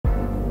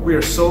We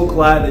are so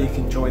glad that you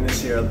can join us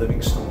here at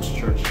Living Stones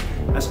Church.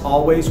 As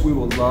always, we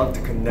would love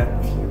to connect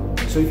with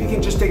you. So if you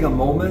can just take a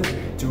moment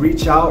to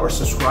reach out or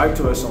subscribe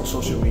to us on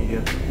social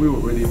media, we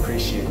would really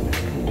appreciate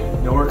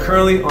it. We're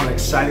currently on an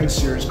exciting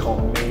series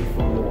called Made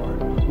for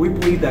More. We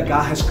believe that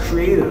God has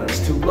created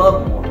us to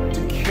love more,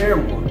 to care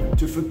more,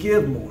 to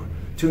forgive more,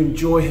 to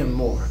enjoy Him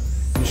more.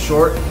 In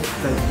short,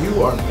 that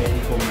you are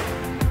made for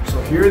more. So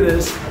here it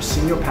is, our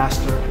senior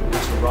pastor,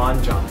 Pastor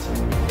Ron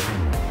Johnson.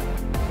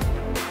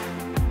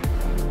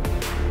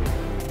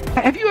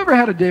 Have you ever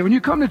had a day when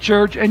you come to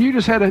church and you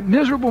just had a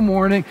miserable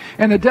morning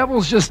and the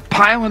devil's just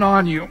piling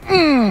on you,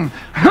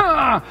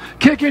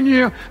 kicking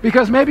you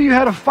because maybe you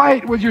had a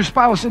fight with your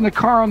spouse in the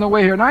car on the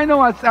way here? And I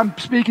know I'm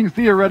speaking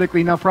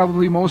theoretically now,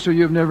 probably most of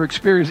you have never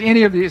experienced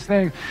any of these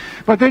things.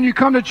 But then you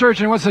come to church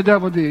and what's the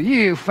devil do?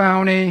 You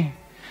phony,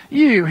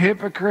 you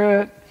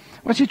hypocrite.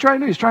 What's he trying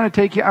to do? He's trying to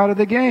take you out of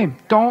the game.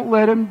 Don't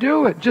let him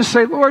do it. Just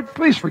say, Lord,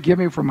 please forgive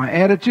me for my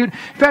attitude.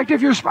 In fact,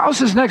 if your spouse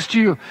is next to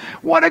you,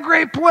 what a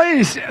great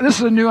place. This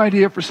is a new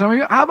idea for some of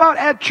you. How about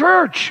at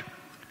church?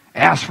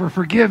 Ask for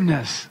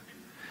forgiveness.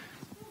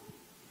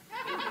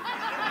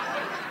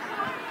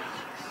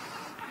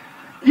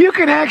 You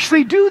can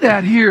actually do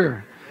that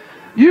here.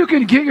 You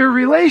can get your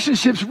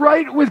relationships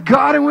right with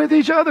God and with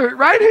each other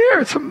right here.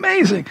 It's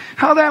amazing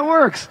how that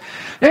works.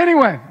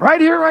 Anyway,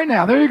 right here, right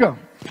now. There you go.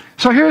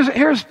 So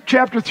here's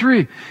chapter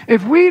 3.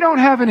 If we don't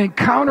have an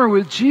encounter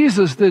with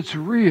Jesus that's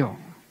real,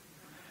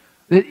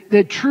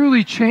 that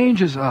truly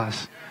changes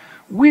us,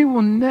 we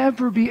will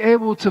never be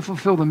able to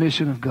fulfill the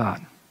mission of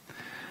God.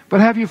 But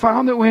have you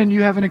found that when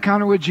you have an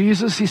encounter with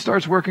Jesus, He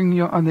starts working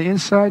you on the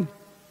inside,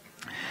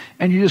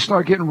 and you just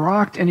start getting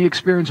rocked, and you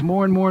experience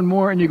more and more and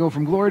more, and you go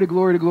from glory to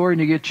glory to glory,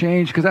 and you get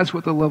changed, because that's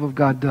what the love of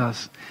God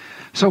does.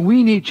 So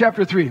we need,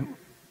 chapter 3,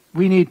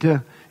 we need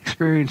to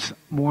experience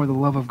more of the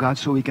love of God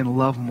so we can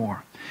love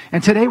more.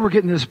 And today we're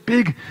getting this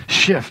big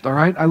shift, all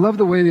right? I love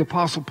the way the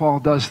Apostle Paul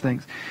does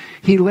things.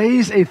 He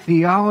lays a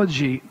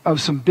theology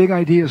of some big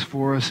ideas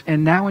for us,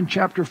 and now in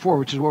chapter 4,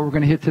 which is what we're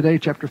going to hit today,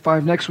 chapter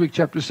 5 next week,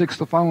 chapter 6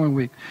 the following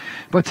week.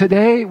 But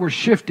today we're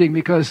shifting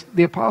because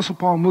the Apostle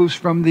Paul moves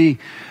from the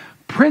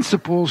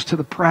principles to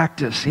the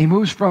practice. He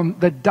moves from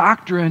the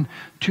doctrine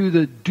to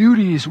the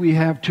duties we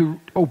have to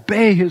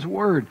obey His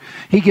word.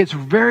 He gets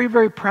very,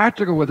 very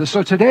practical with us.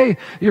 So today,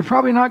 you're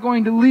probably not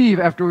going to leave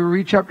after we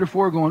read chapter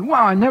 4 going,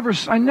 wow, I never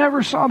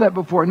saw that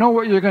before. No,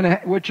 what you're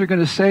going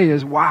to say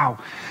is, wow,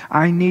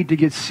 I need to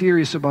get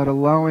serious about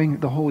allowing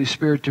the Holy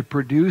Spirit to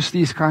produce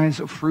these kinds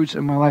of fruits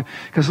in my life.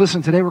 Because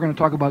listen, today we're going to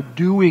talk about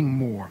doing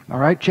more. All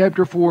right,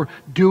 chapter 4,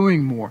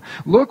 doing more.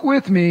 Look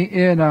with me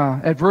in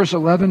at verse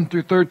 11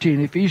 through 13,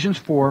 Ephesians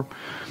 4.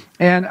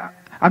 And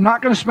I'm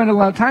not going to spend a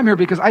lot of time here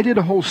because I did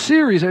a whole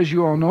series, as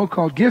you all know,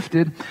 called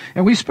Gifted.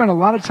 And we spent a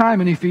lot of time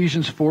in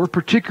Ephesians 4,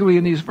 particularly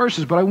in these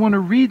verses. But I want to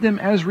read them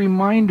as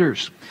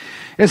reminders.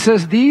 It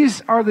says,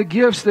 these are the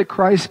gifts that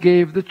Christ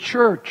gave the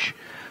church.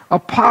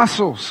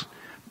 Apostles,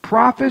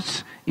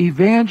 prophets,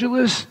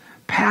 evangelists,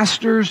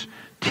 pastors,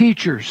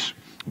 teachers.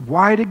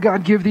 Why did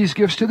God give these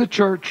gifts to the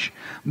church?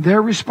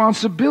 Their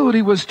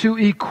responsibility was to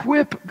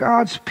equip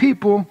God's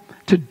people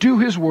to do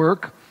His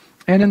work,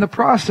 and in the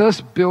process,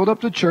 build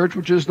up the church,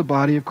 which is the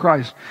body of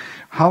Christ.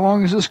 How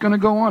long is this going to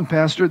go on,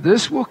 Pastor?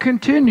 This will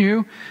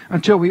continue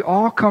until we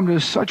all come to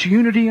such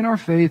unity in our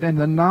faith and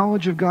the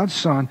knowledge of God's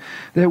Son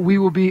that we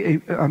will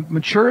be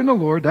mature in the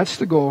Lord. That's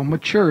the goal,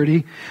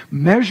 maturity,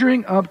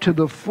 measuring up to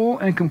the full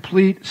and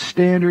complete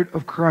standard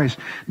of Christ.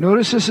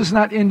 Notice this is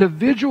not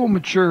individual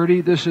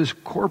maturity. This is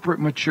corporate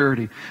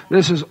maturity.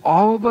 This is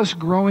all of us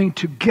growing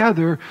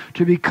together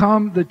to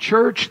become the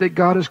church that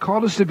God has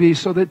called us to be,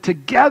 so that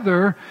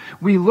together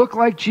we look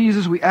like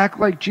Jesus, we act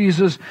like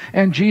Jesus,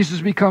 and Jesus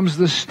becomes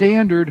the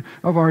standard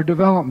of our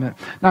development.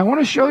 Now, I want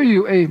to show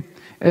you a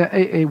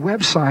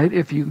website.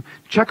 If you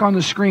check on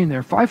the screen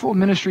there,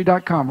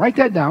 fivefoldministry.com. Write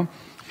that down.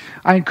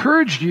 I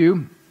encourage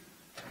you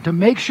to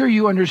make sure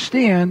you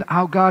understand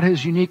how God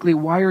has uniquely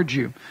wired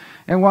you.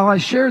 And while I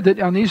shared that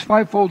on these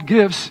fivefold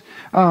gifts,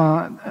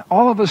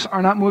 all of us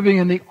are not moving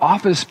in the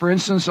office, for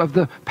instance, of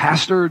the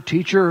pastor, or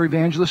teacher, or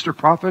evangelist, or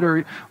prophet,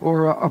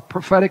 or a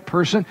prophetic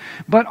person,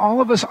 but all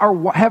of us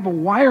have a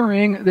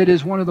wiring that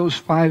is one of those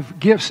 5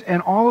 gifts,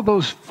 and all of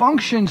those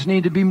functions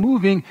need to be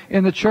moving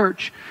in the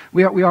church.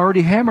 We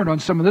already hammered on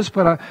some of this,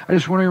 but I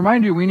just want to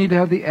remind you, we need to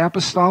have the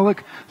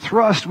apostolic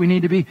thrust. We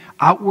need to be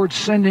outward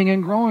sending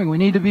and growing. We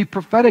need to be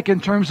prophetic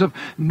in terms of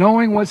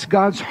knowing what's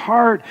God's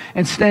heart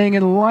and staying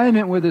in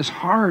alignment with His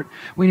heart.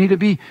 We need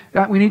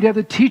to have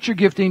the teacher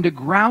gifting to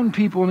ground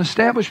people and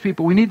establish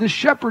people. We need the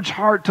shepherd's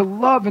heart to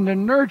love and to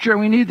nurture.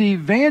 And we need the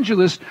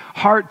evangelist's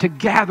heart to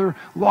gather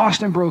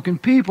lost and broken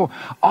people.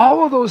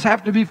 All of those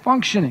have to be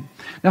functioning.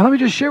 Now let me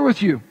just share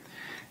with you,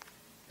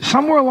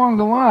 somewhere along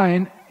the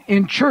line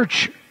in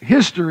church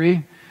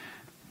history,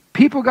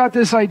 people got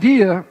this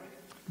idea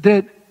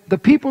that the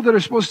people that are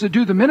supposed to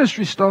do the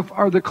ministry stuff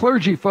are the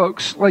clergy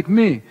folks like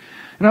me.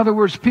 In other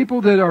words,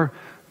 people that are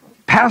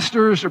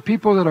pastors or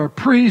people that are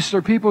priests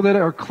or people that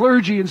are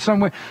clergy in some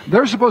way,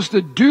 they're supposed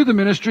to do the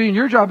ministry, and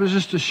your job is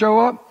just to show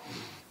up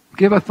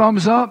give a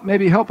thumbs up,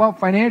 maybe help out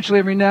financially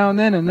every now and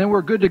then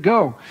we're good to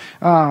go.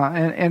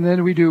 And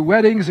then we do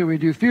weddings, and we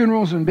do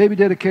funerals and baby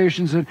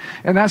dedications, and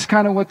that's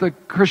kind of what the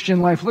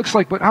Christian life looks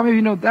like. But how many of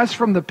you know that's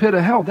from the pit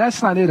of hell?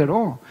 That's not it at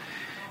all.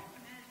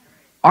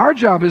 Our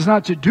job is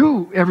not to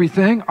do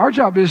everything. Our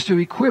job is to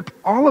equip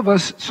all of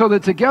us so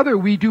that together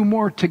we do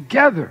more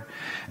together.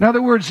 In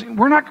other words,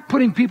 we're not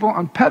putting people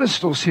on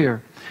pedestals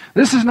here.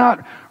 This is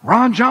not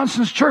Ron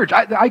Johnson's church.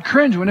 I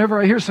cringe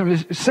whenever I hear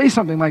somebody say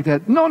something like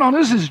that. No,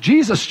 this is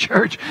Jesus'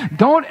 church.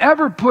 Don't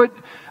ever put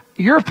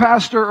your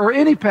pastor or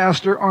any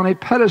pastor on a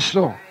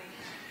pedestal.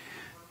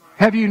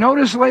 Have you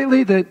noticed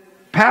lately that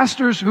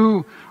pastors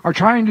who are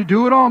trying to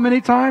do it all many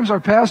times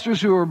are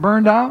pastors who are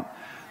burned out?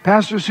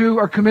 Pastors who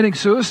are committing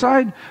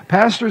suicide,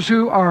 pastors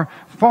who are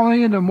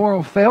falling into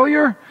moral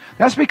failure.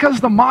 That's because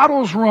the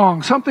model's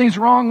wrong. Something's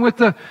wrong with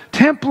the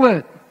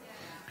template.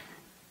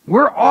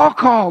 We're all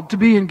called to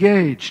be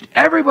engaged.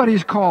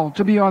 Everybody's called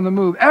to be on the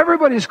move.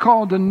 Everybody's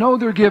called to know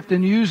their gift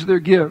and use their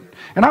gift.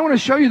 And I want to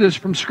show you this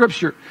from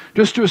Scripture,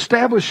 just to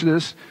establish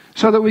this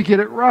so that we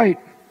get it right.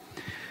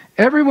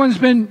 Everyone's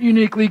been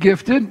uniquely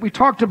gifted. We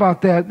talked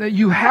about that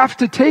you have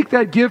to take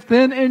that gift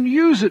then and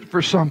use it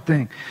for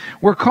something.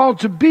 We're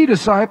called to be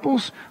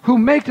disciples who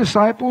make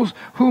disciples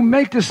who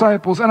make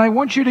disciples. And I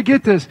want you to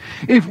get this.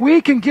 If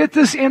we can get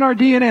this in our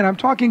DNA, and I'm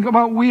talking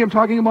about we, I'm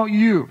talking about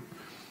you.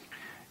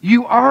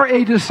 You are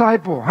a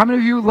disciple. How many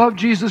of you love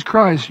Jesus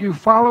Christ? You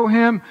follow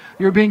Him,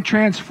 you're being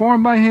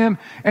transformed by Him,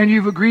 and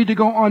you've agreed to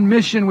go on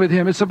mission with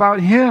Him. It's about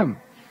Him.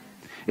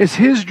 It's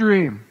His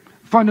dream,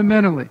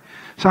 fundamentally.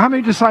 So how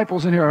many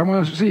disciples in here? I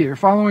want to see you're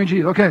following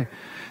Jesus. Okay.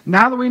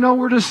 Now that we know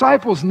we're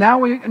disciples, now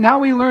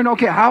we learn,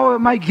 okay, how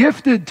am I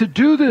gifted to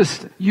do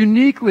this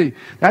uniquely?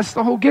 That's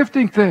the whole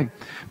gifting thing.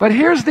 But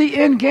here's the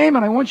end game,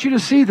 and I want you to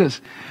see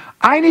this.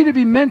 I need to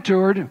be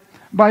mentored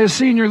by a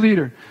senior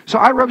leader. So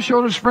I rub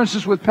shoulders, for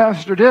instance, with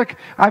Pastor Dick.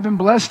 I've been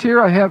blessed here.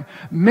 I have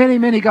many,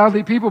 many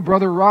godly people.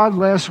 Brother Rod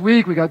last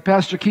week. We got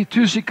Pastor Keith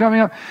Tusi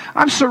coming up.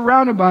 I'm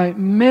surrounded by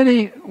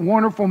many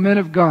wonderful men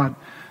of God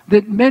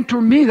that mentor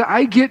me, that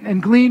I get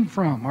and glean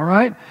from, all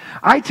right?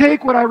 I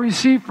take what I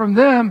receive from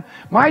them.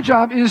 My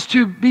job is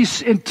to be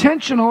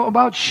intentional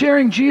about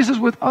sharing Jesus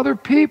with other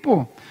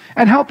people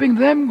and helping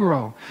them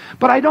grow.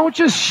 But I don't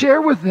just share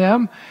with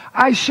them.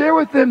 I share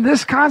with them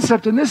this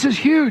concept, and this is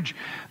huge,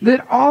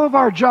 that all of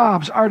our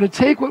jobs are to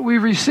take what we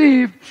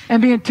receive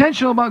and be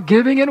intentional about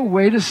giving it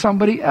away to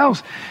somebody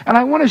else. And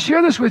I want to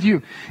share this with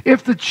you.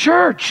 If the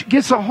church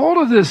gets a hold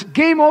of this,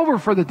 game over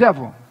for the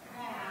devil.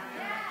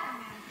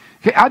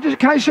 Okay,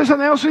 can I share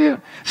something else with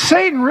you?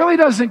 Satan really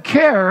doesn't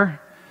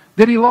care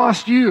that he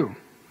lost you.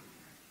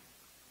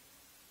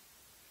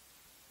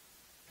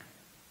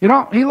 You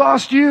know, he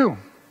lost you.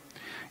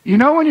 You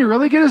know when you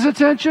really get his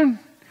attention?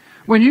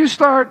 When you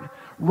start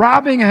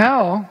robbing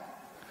hell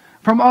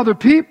from other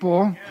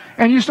people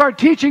and you start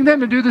teaching them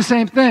to do the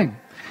same thing.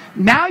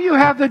 Now you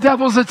have the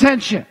devil's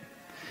attention.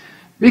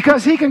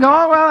 Because he can go,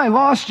 oh, well, I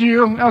lost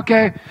you.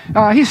 Okay.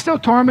 He still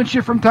torments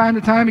you from time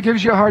to time. He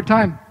gives you a hard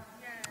time.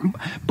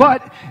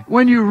 But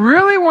when you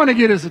really want to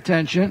get his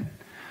attention,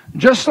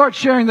 just start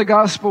sharing the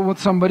gospel with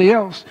somebody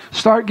else.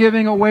 Start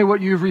giving away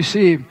what you've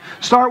received.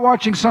 Start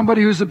watching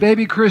somebody who's a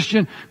baby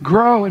Christian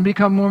grow and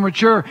become more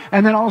mature.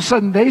 And then all of a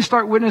sudden they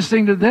start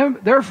witnessing to them,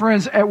 their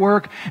friends at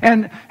work,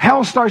 and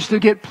hell starts to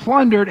get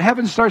plundered.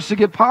 Heaven starts to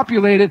get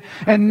populated.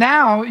 And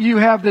now you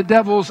have the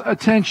devil's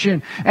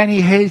attention, and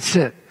he hates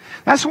it.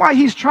 That's why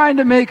he's trying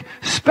to make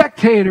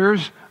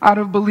spectators out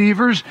of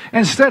believers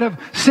instead of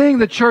seeing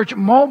the church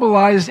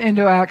mobilized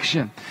into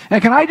action.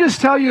 And can I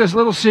just tell you this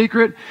little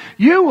secret?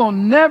 You will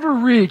never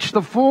reach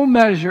the full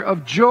measure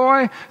of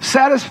joy,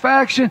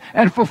 satisfaction,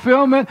 and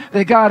fulfillment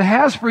that God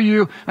has for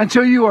you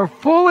until you are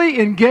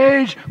fully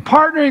engaged,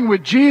 partnering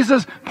with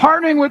Jesus,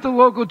 partnering with the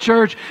local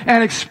church,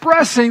 and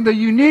expressing the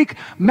unique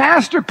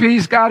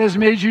masterpiece God has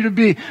made you to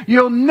be.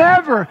 You'll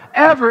never,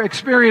 ever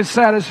experience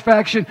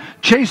satisfaction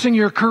chasing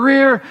your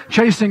career,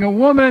 chasing a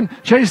woman,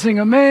 chasing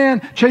a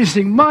man,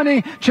 chasing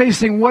money,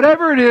 chasing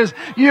whatever it is.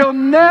 You'll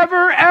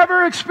never,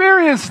 ever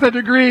experience the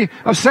degree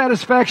of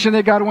satisfaction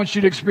that God wants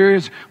you to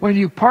experience when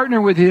you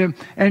partner with Him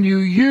and you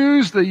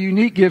use the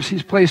unique gifts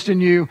He's placed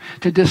in you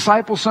to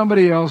disciple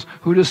somebody else,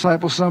 who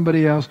disciples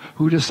somebody else,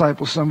 who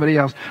disciples somebody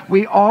else.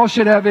 We all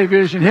should have a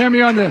vision. Hear me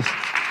on this.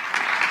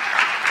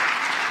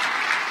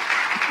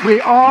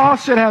 We all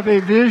should have a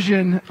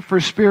vision for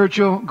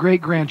spiritual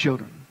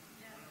great-grandchildren.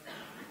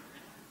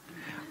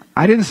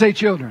 I didn't say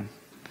children.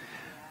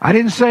 I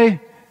didn't say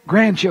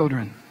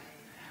grandchildren.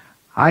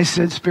 I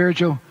said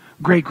spiritual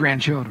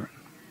great-grandchildren.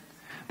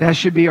 That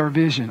should be our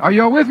vision. Are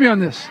you all with me on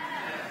this?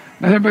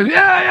 And everybody,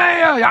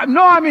 yeah.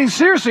 No, I mean,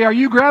 seriously, are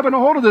you grabbing a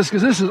hold of this?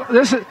 Because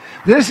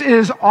this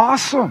is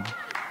awesome.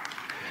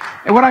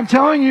 And what I'm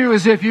telling you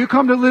is if you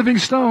come to Living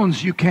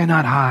Stones, you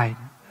cannot hide.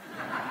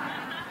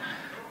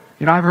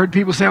 You know, I've heard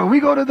people say, well, we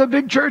go to the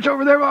big church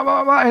over there, blah,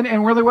 blah, blah.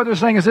 And really what they're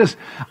saying is this: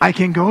 I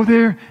can go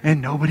there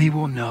and nobody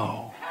will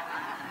know.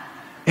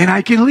 And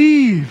I can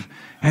leave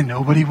and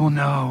nobody will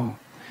know.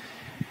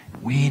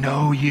 We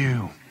know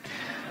you.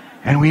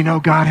 And we know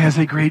God has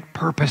a great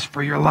purpose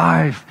for your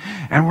life.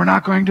 And we're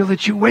not going to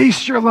let you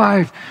waste your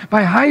life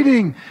by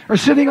hiding or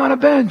sitting on a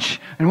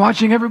bench and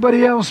watching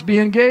everybody else be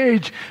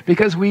engaged,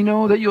 because we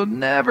know that you'll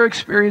never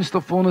experience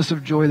the fullness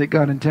of joy that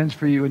God intends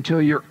for you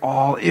until you're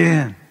all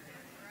in.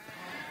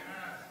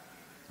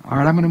 All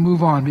right, I'm going to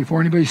move on before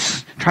anybody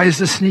tries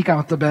to sneak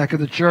out the back of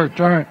the church.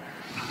 All right.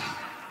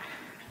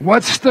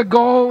 What's the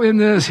goal in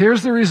this?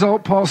 Here's the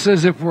result, Paul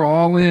says, if we're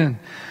all in.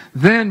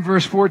 Then,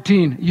 verse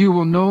 14, you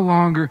will no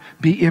longer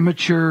be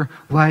immature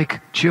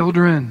like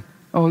children.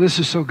 Oh, this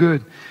is so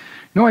good.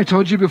 No, I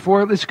told you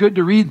before, it's good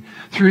to read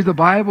through the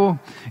Bible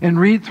and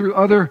read through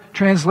other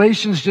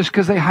translations just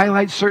because they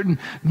highlight certain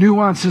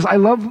nuances. I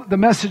love the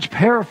Message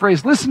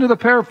paraphrase. Listen to the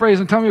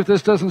paraphrase and tell me if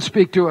this doesn't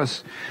speak to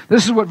us.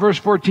 This is what verse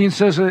 14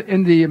 says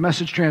in the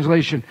Message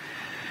translation.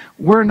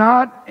 We're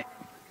not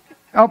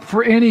up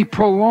for any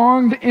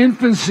prolonged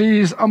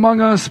infancies among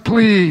us,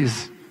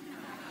 please.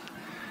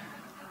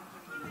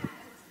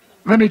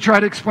 Let me try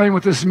to explain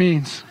what this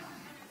means.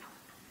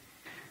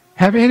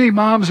 Have any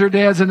moms or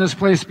dads in this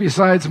place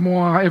besides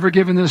moi ever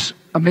given this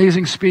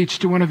amazing speech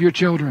to one of your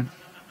children?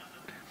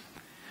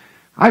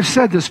 I've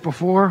said this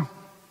before.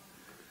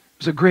 It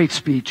was a great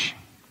speech.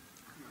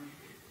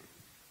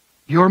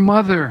 Your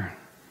mother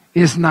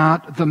is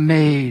not the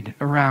maid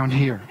around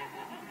here.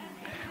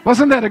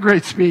 Wasn't that a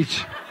great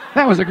speech?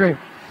 That was a great.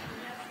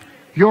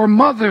 Your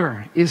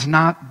mother is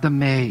not the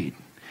maid.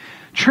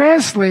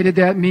 Translated,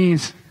 that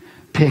means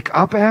pick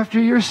up after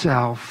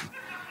yourself,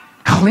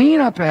 clean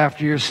up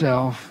after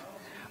yourself.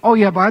 Oh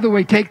yeah, by the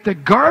way, take the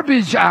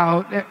garbage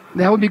out.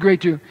 That would be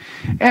great too.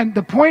 And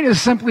the point is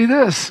simply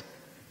this.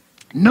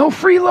 No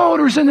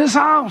freeloaders in this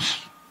house.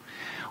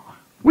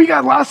 We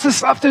got lots of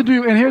stuff to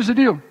do. And here's the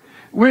deal.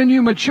 When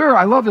you mature,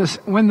 I love this,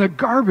 when the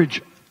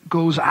garbage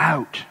goes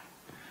out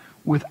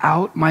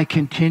without my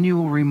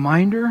continual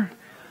reminder.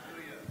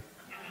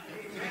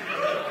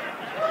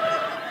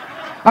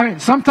 I mean,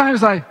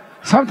 sometimes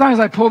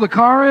I pull the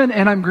car in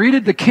and I'm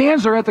greeted, the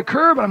cans are at the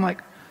curb, and I'm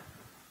like,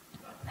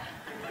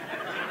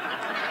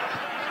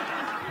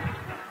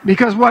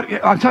 because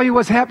I'll tell you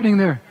what's happening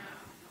there.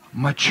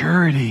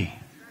 Maturity.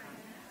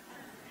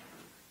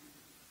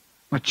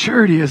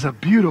 Maturity is a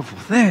beautiful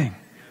thing.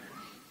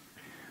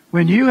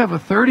 When you have a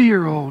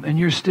 30-year-old and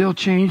you're still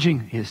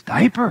changing his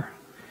diaper,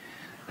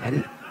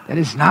 that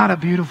is not a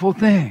beautiful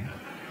thing.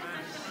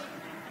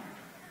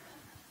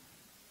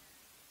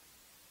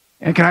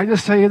 And can I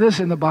just tell you this,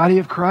 in the body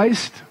of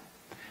Christ,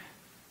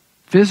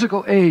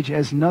 physical age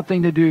has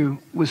nothing to do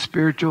with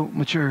spiritual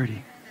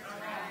maturity.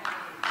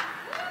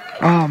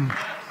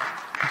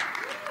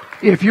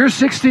 If you're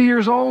 60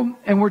 years old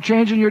and we're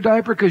changing your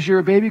diaper because you're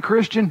a baby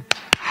Christian,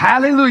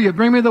 hallelujah,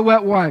 bring me the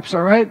wet wipes,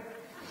 all right?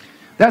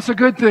 That's a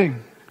good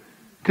thing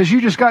because you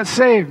just got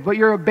saved, but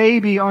you're a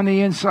baby on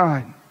the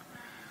inside.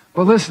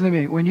 But listen to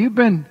me, when you've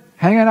been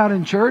hanging out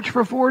in church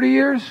for 40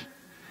 years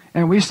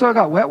and we still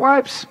got wet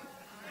wipes,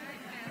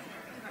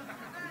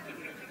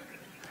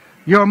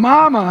 your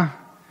mama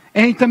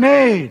ain't the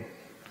maid.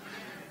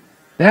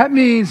 That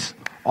means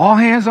all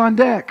hands on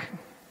deck.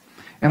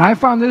 And I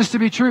found this to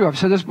be true. I've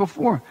said this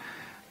before.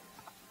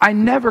 I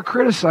never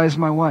criticize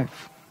my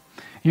wife.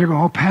 You're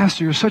going, oh,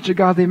 Pastor, you're such a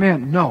godly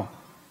man. No,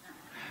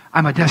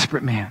 I'm a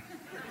desperate man.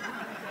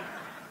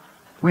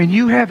 When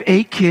you have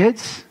 8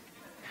 kids,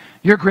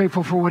 you're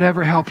grateful for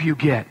whatever help you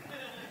get.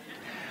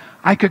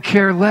 I could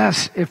care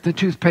less if the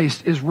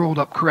toothpaste is rolled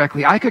up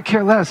correctly. I could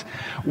care less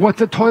what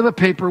the toilet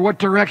paper, what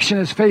direction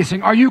is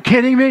facing. Are you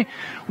kidding me?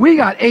 We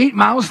got 8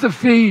 mouths to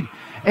feed,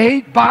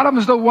 8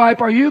 bottoms to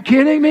wipe. Are you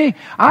kidding me?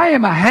 I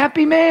am a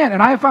happy man,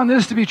 and I found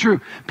this to be true.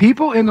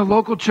 People in the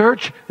local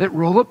church that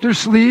roll up their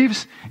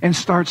sleeves and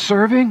start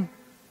serving,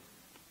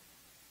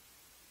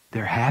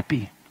 they're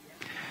happy.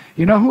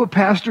 You know who a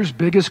pastor's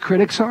biggest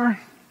critics are?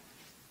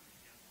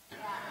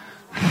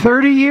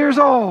 30 years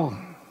old,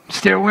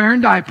 still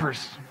wearing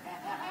diapers.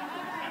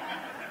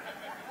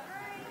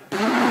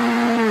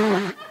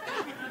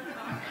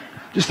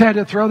 Just had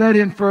to throw that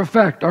in for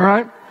effect, all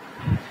right?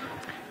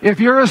 If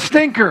you're a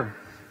stinker,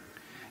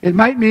 it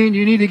might mean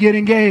you need to get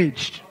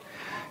engaged.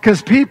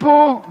 Because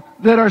people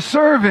that are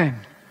serving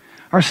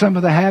are some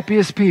of the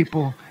happiest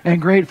people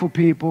and grateful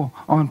people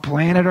on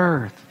planet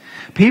Earth.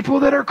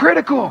 People that are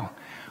critical,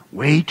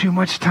 way too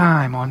much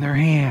time on their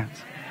hands.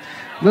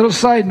 Little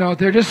side note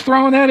there, just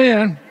throwing that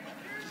in.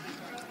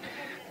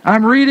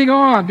 I'm reading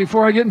on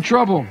before I get in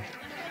trouble.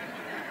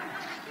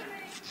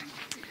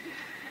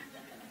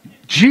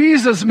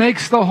 Jesus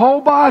makes the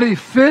whole body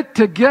fit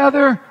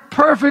together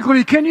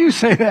perfectly. Can you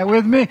say that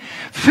with me?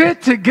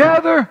 Fit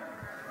together.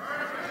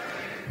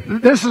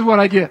 This is what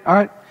I get, all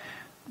right?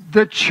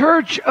 The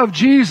church of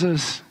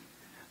Jesus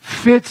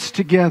fits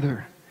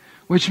together,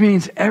 which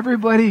means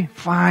everybody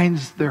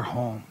finds their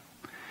home.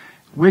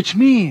 Which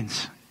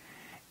means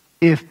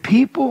if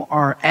people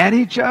are at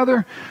each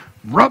other,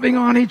 rubbing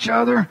on each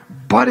other,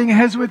 butting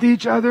heads with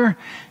each other,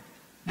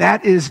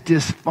 that is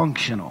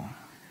dysfunctional.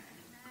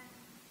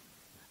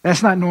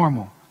 That's not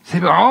normal. Say,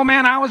 oh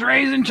man, I was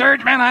raised in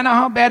church, man, I know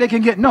how bad it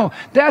can get. No,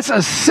 that's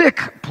a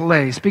sick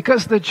place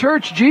because the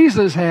church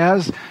Jesus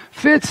has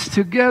fits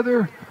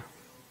together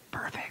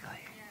perfectly.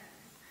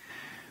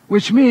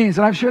 Which means,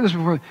 and I've shared this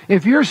before,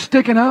 if you're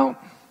sticking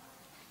out,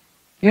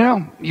 you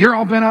know, you're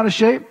all bent out of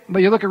shape,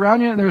 but you look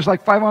around you and there's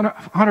like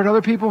 500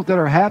 other people that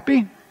are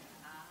happy.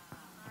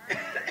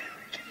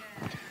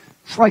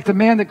 It's like the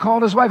man that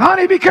called his wife,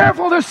 honey, be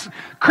careful, this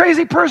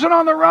crazy person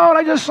on the road.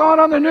 I just saw it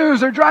on the news.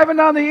 They're driving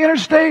down the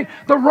interstate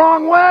the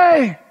wrong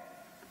way.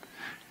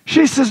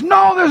 She says,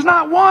 no, there's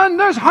not one.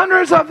 There's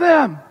hundreds of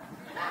them.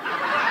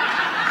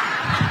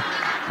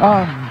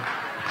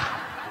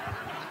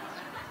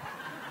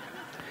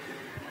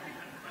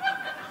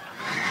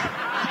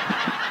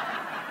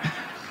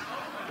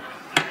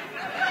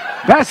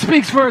 That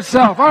speaks for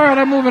itself. All right,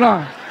 I'm moving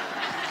on.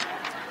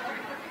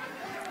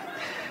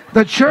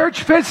 The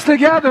church fits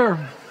together.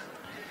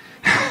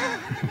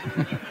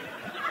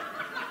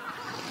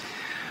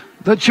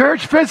 The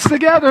church fits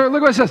together.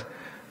 Look what it says.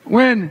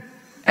 When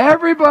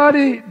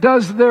everybody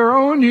does their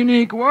own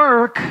unique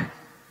work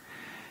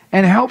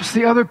and helps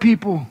the other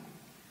people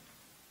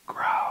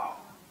grow.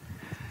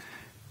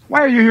 Why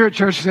are you here at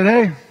church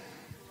today?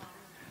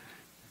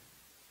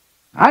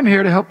 I'm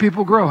here to help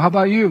people grow. How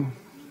about you?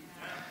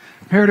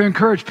 I'm here to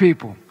encourage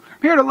people.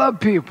 I'm here to love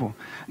people.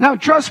 Now,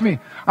 trust me,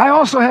 I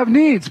also have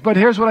needs, but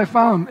here's what I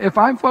found. If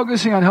I'm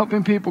focusing on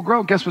helping people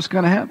grow, guess what's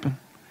going to happen?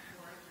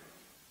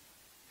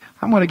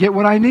 I'm going to get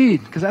what I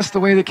need, because that's the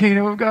way the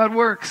kingdom of God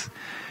works.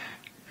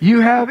 You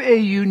have a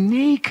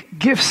unique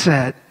gift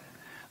set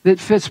that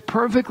fits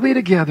perfectly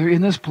together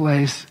in this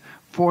place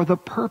for the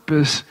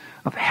purpose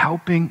of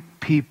helping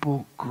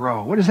people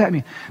grow. What does that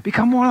mean?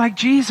 Become more like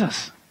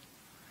Jesus.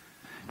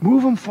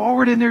 Move them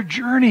forward in their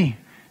journey,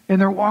 in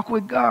their walk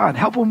with God.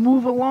 Help them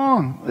move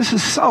along. This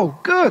is so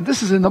good.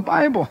 This is in the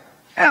Bible.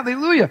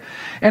 Hallelujah.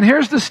 And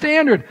here's the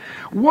standard.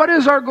 What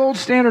is our gold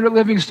standard at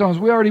Living Stones?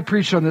 We already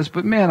preached on this,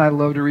 but man, I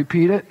love to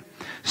repeat it.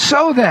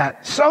 So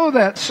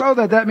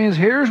that means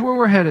here's where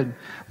we're headed.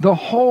 The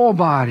whole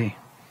body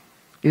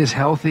is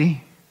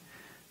healthy,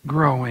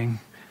 growing,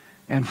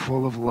 and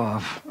full of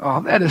love.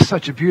 Oh, that is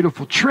such a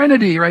beautiful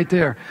Trinity right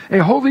there. A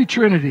holy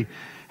Trinity.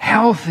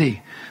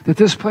 Healthy. That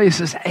this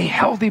place is a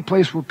healthy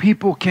place where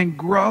people can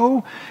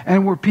grow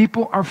and where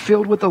people are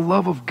filled with the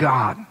love of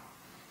God.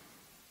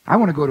 I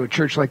want to go to a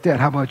church like that.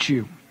 How about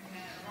you?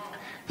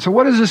 So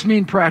what does this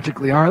mean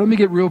practically? All right, let me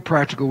get real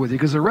practical with you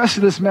because the rest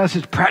of this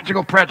message,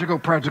 practical.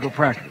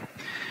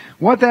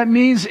 What that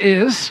means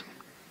is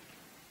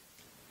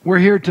we're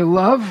here to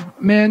love,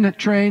 mend,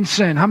 train,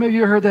 send. How many of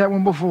you heard that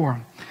one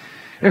before?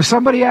 If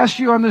somebody asks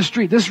you on the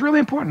street, this is really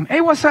important. Hey,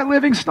 what's that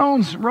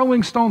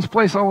Rolling Stones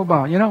place all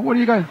about? You know, what do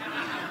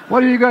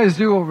you guys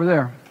do over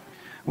there?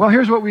 Well,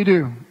 here's what we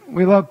do.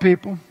 We love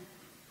people.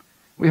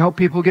 We help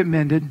people get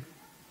mended.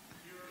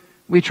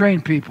 We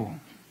train people.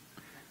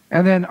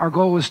 And then our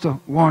goal is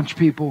to launch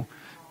people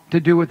to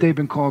do what they've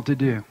been called to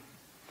do.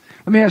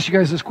 Let me ask you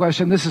guys this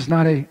question. This is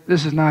not a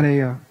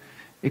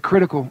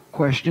critical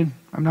question.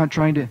 I'm not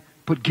trying to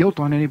put guilt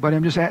on anybody.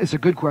 It's a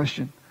good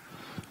question.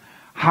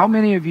 How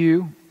many of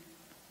you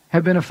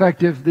have been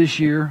effective this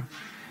year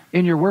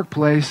in your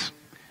workplace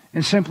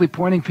in simply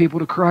pointing people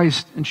to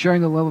Christ and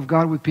sharing the love of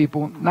God with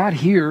people, not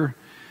here,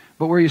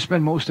 but where you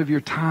spend most of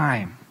your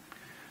time?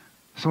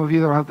 Some of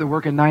you are out there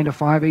working 9 to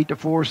 5, 8 to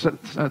 4, 3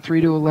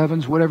 to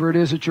 11s, whatever it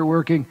is that you're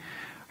working.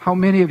 How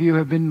many of you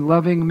have been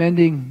loving,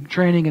 mending,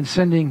 training, and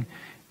sending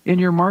in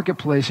your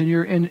marketplace, and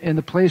you're in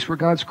the place where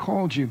God's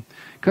called you?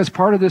 Because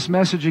part of this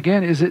message,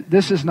 again, is that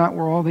this is not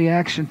where all the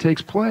action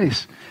takes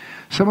place.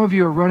 Some of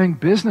you are running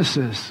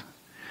businesses.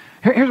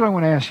 Here's what I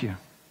want to ask you.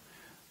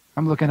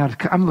 I'm looking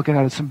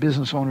at some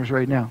business owners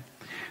right now.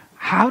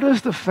 How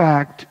does the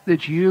fact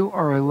that you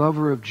are a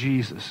lover of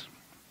Jesus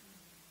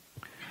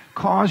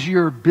cause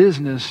your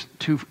business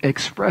to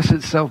express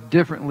itself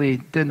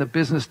differently than the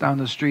business down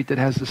the street that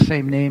has the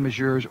same name as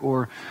yours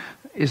or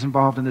is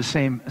involved in the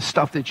same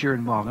stuff that you're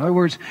involved in? In other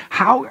words,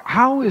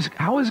 how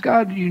is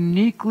God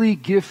uniquely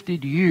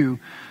gifted you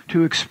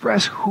to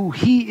express who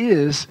He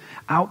is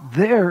out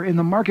there in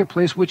the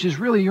marketplace, which is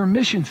really your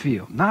mission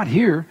field, not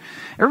here?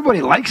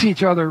 Everybody likes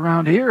each other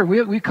around here.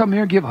 We come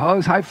here and give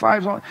hugs, high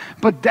fives,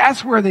 but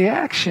that's where the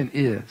action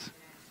is.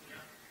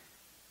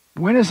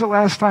 When is the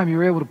last time you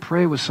were able to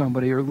pray with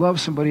somebody or love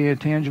somebody in a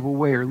tangible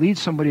way or lead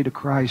somebody to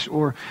Christ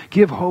or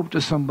give hope to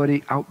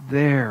somebody out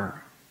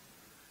there?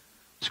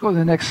 Let's go to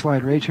the next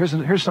slide, Rach.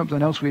 Here's something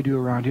else we do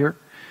around here.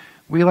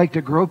 We like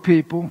to grow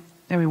people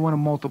and we want to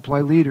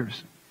multiply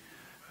leaders.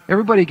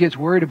 Everybody gets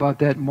worried about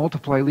that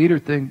multiply leader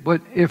thing,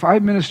 but if I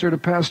minister to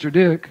Pastor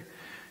Dick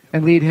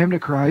and lead him to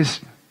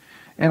Christ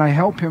and I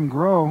help him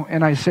grow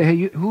and I say,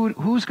 hey,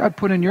 who's God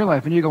put in your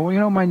life? And you go,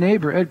 well, my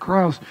neighbor, Ed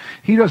Krause,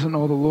 he doesn't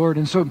know the Lord.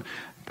 And so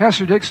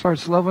Pastor Dick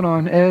starts loving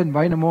on Ed,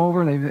 inviting him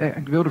over, and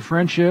they build a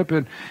friendship,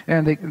 and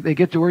they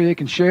get to where they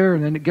can share,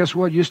 and then guess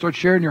what? You start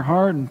sharing your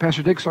heart, and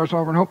Pastor Dick starts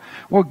offering hope.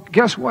 Well,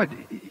 guess what?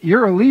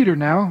 You're a leader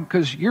now,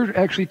 because you're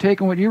actually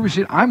taking what you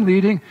received. I'm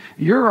leading.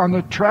 You're on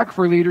the track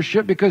for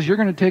leadership, because you're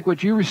going to take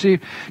what you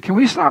received. Can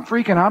we stop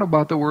freaking out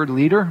about the word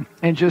leader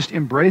and just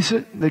embrace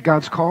it, that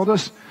God's called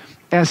us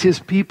as His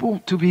people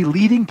to be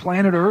leading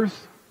planet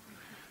Earth?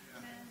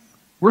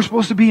 We're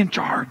supposed to be in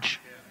charge.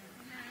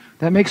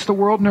 That makes the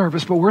world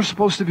nervous, but we're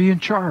supposed to be in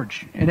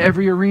charge in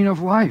every arena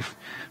of life,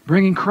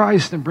 bringing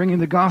Christ and bringing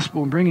the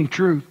gospel and bringing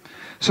truth.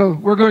 So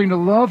we're going to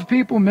love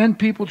people, mend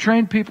people,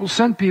 train people,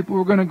 send people.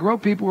 We're going to grow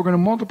people. We're going to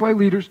multiply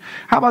leaders.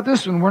 How about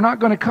this one? We're not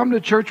going to come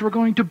to church. We're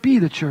going to be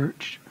the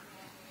church.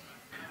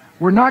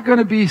 We're not going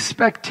to be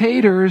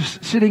spectators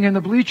sitting in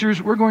the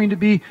bleachers. We're going to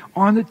be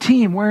on the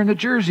team, wearing the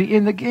jersey,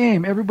 in the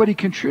game, everybody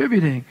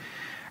contributing.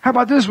 How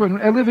about this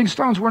one? At Living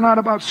Stones, we're not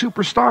about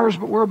superstars,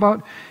 but we're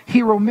about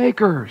hero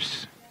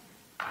makers.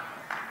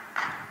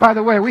 By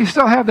the way, we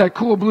still have that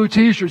cool blue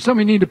t-shirt. Some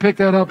of you need to pick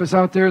that up. It's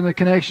out there in the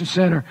Connection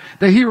Center.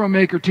 The Hero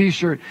Maker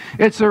t-shirt.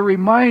 It's a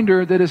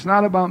reminder that it's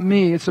not about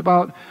me. It's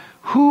about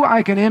who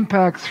I can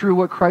impact through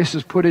what Christ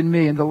has put in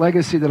me and the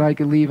legacy that I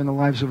can leave in the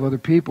lives of other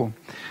people.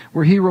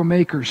 We're hero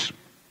makers.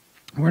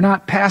 We're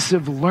not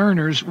passive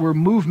learners. We're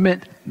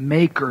movement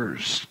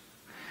makers.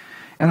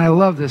 And I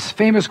love this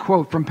famous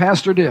quote from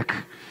Pastor Dick.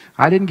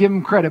 I didn't give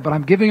him credit, but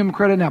I'm giving him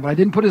credit now. But I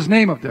didn't put his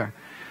name up there.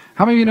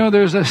 How many of you know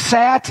there's a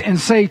sat in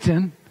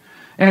Satan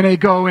and a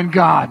go in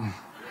God?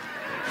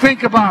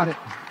 Think about it.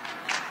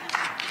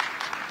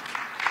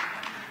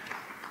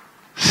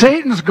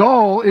 Satan's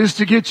goal is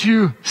to get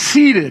you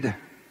seated,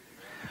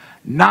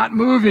 not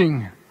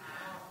moving,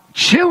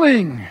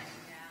 chilling,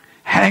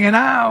 hanging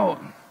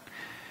out.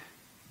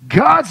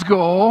 God's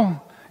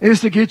goal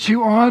is to get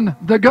you on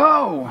the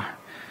go.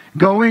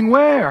 Going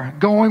where?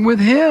 Going with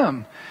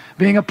Him.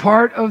 Being a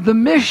part of the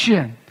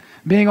mission.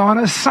 Being on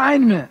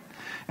assignment.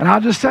 And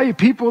I'll just tell you,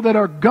 people that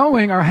are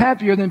going are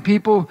happier than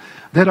people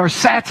that are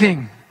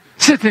sitting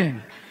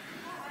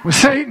with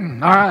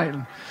Satan.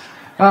 All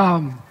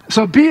right.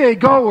 So be a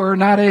goer,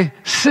 not a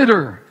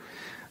sitter.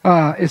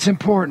 It's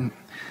important.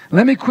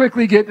 Let me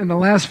quickly get in the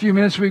last few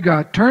minutes we've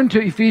got. Turn to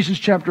Ephesians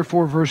chapter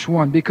 4, verse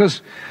 1,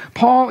 because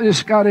Paul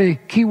has got a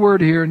key word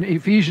here in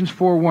Ephesians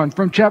 4:1.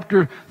 From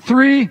chapter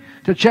 3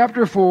 to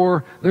chapter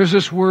 4, there's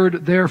this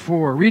word,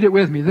 therefore. Read it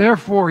with me.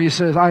 Therefore, he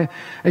says, I,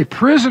 a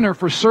prisoner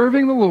for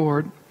serving the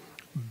Lord,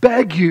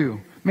 beg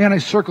you, man, I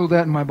circled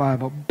that in my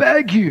Bible,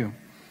 beg you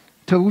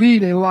to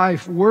lead a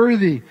life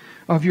worthy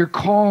of your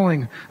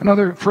calling.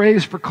 Another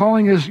phrase for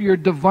calling is your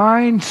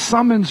divine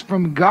summons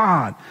from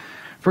God,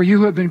 for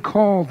you have been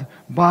called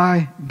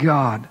by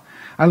God.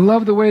 I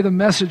love the way the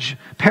Message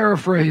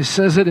paraphrase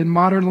says it in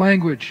modern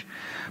language.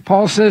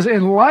 Paul says,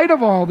 in light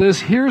of all this,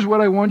 here's what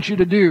I want you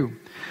to do.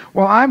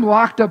 While I'm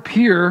locked up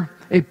here,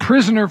 a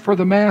prisoner for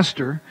the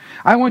Master,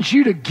 I want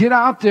you to get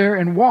out there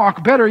and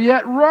walk, better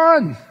yet,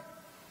 run.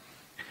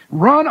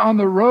 Run on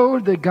the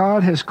road that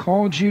God has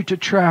called you to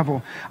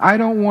travel. I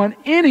don't want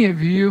any of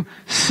you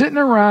sitting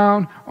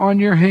around on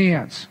your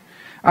hands.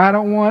 I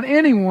don't want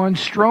anyone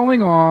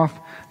strolling off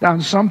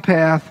down some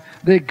path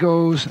that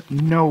goes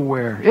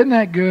nowhere. Isn't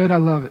that good? I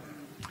love it.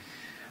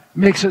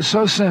 Makes it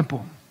so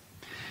simple.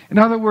 In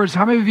other words,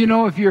 how many of you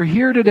know if you're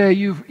here today,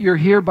 you're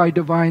here by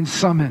divine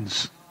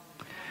summons?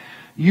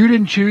 You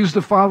didn't choose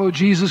to follow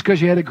Jesus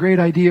because you had a great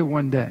idea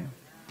one day.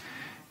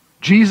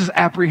 Jesus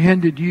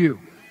apprehended you.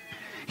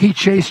 He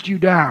chased you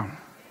down.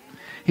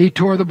 He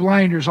tore the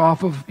blinders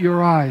off of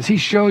your eyes. He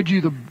showed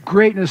you the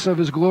greatness of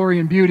His glory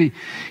and beauty.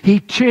 He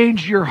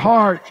changed your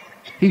heart.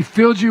 He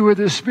filled you with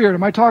His Spirit.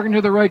 Am I talking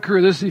to the right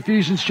crew? This is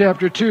Ephesians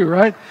chapter 2,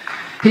 right?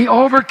 He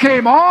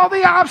overcame all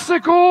the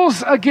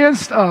obstacles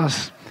against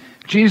us.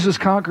 Jesus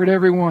conquered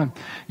every one.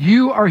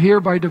 You are here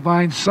by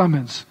divine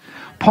summons.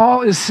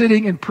 Paul is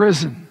sitting in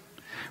prison,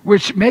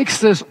 which makes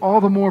this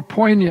all the more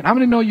poignant. How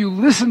many know you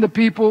listen to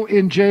people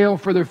in jail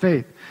for their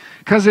faith?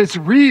 Because it's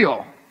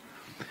real.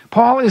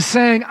 Paul is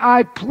saying,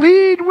 I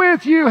plead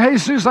with you,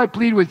 Jesus, I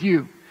plead with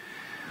you.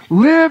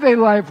 Live a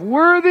life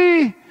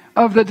worthy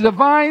of the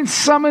divine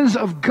summons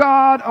of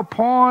God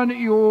upon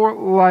your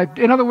life.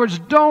 In other words,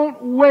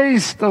 don't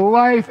waste the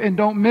life and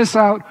don't miss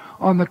out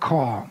on the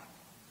call.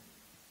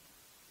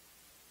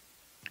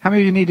 How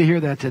many of you need to hear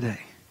that today?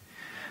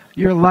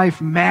 Your life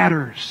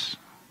matters.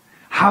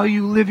 How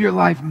you live your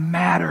life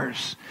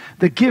matters.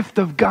 The gift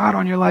of God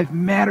on your life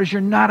matters. You're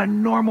not a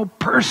normal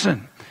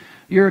person.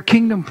 You're a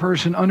kingdom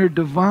person under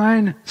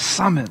divine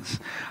summons.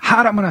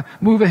 I'm going to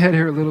move ahead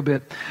here a little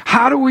bit.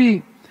 How do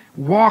we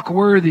walk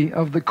worthy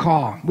of the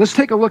call? Let's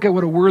take a look at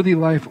what a worthy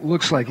life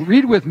looks like.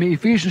 Read with me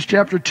Ephesians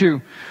chapter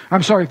 4,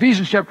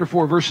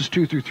 verses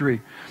 2 through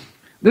 3.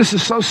 This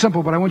is so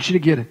simple, but I want you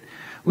to get it.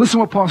 Listen to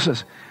what Paul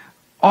says.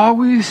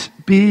 Always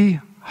be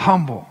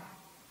humble.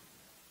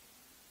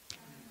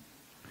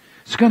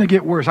 It's going to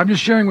get worse. I'm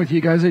just sharing with you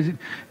guys.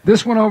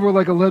 This went over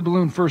like a lead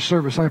balloon first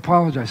service. I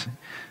apologize.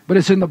 But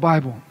it's in the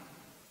Bible.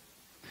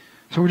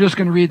 So we're just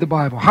going to read the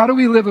Bible. How do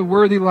we live a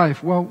worthy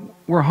life? Well,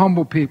 we're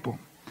humble people.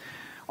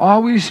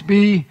 Always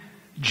be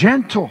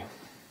gentle.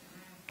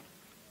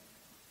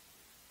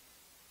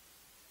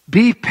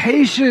 Be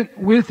patient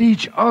with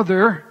each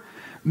other,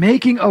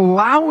 making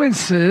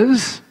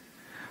allowances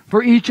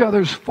for each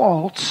other's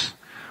faults.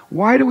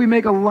 Why do we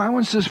make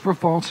allowances for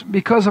faults?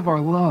 Because of our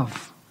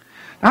love.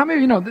 Now, how many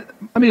of you know,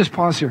 let me just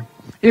pause here.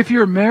 If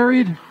you're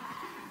married,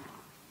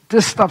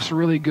 this stuff's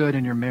really good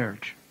in your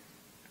marriage.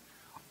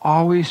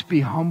 Always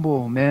be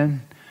humble,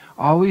 men.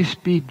 Always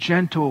be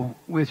gentle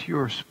with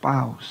your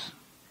spouse.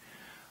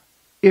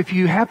 If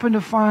you happen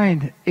to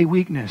find a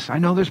weakness, I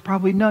know there's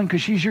probably none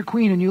because she's your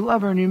queen and you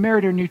love her and you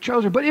married her and you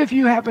chose her, but if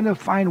you happen to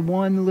find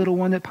one little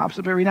one that pops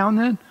up every now and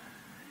then,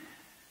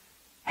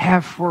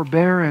 have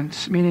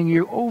forbearance, meaning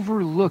you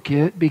overlook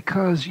it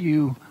because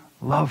you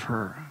love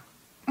her.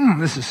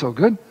 This is so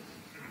good.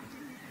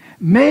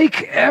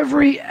 Make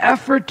every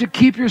effort to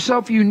keep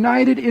yourself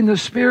united in the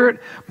Spirit,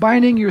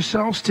 binding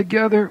yourselves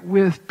together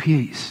with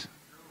peace.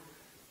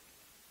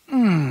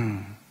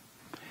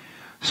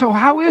 So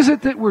how is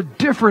it that we're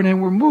different and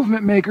we're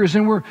movement makers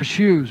and we're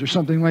shoes or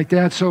something like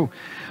that? So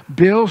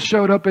Bill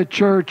showed up at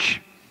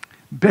church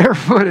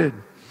barefooted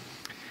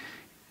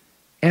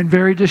and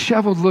very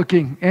disheveled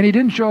looking. And he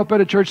didn't show up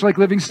at a church like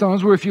Living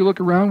Stones, where if you look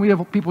around, we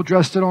have people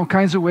dressed in all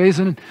kinds of ways,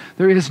 and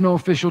there is no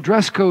official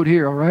dress code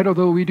here, all right?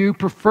 Although we do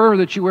prefer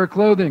that you wear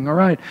clothing, all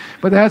right?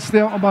 But that's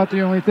about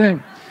the only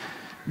thing.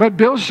 But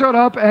Bill showed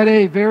up at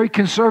a very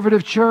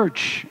conservative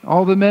church.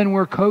 All the men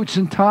wore coats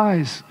and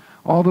ties.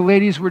 All the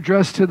ladies were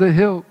dressed to the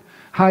hilt,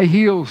 high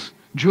heels,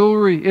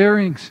 jewelry,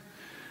 earrings.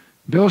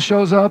 Bill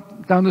shows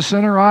up down the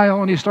center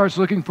aisle and he starts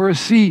looking for a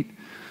seat.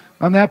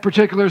 On that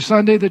particular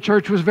Sunday, the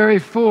church was very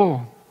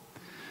full.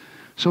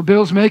 So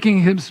Bill's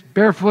making his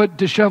barefoot,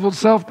 disheveled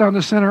self down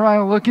the center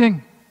aisle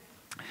looking.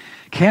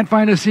 Can't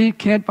find a seat,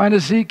 can't find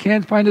a seat,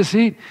 can't find a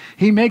seat.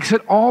 He makes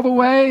it all the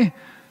way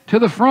to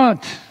the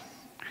front.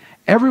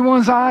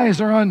 Everyone's eyes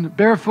are on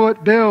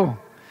barefoot Bill.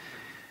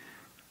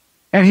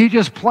 And he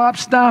just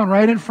plops down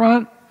right in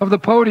front of the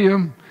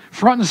podium,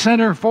 front and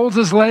center, folds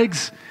his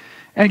legs,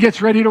 and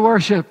gets ready to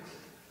worship.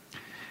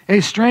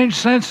 A strange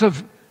sense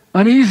of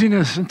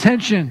uneasiness and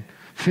tension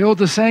filled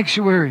the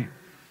sanctuary.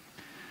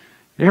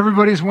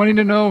 Everybody's wanting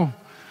to know,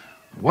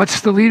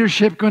 what's the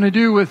leadership going to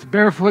do with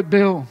barefoot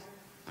Bill?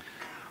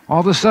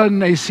 All of a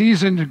sudden, a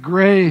seasoned,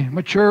 gray,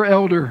 mature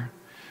elder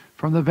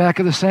from the back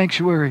of the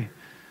sanctuary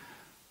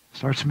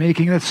starts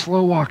making that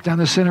slow walk down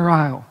the center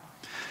aisle.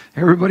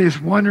 Everybody's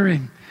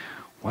wondering,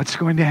 what's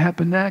going to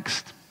happen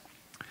next?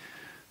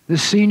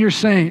 This senior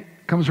saint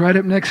comes right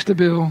up next to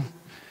Bill.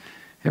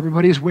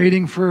 Everybody's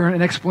waiting for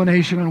an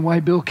explanation on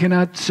why Bill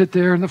cannot sit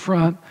there in the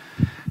front.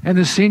 And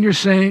the senior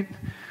saint,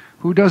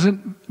 who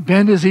doesn't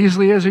bend as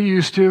easily as he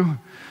used to,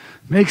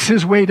 makes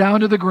his way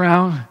down to the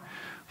ground,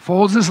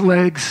 folds his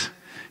legs,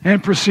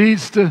 and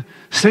proceeds to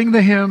sing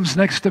the hymns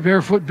next to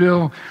barefoot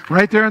Bill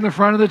right there in the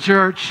front of the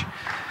church,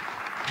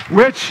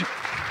 which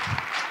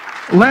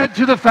led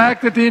to the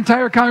fact that the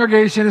entire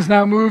congregation is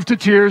now moved to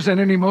tears and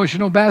an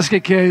emotional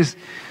basket case,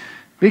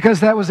 because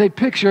that was a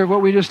picture of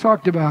what we just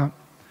talked about,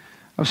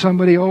 of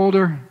somebody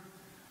older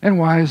and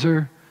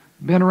wiser,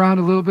 been around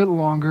a little bit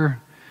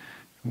longer,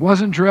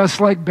 wasn't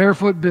dressed like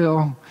barefoot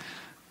Bill,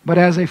 but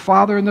as a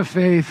father in the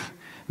faith,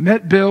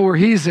 met Bill where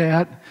he's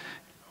at,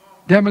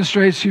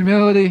 demonstrates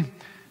humility,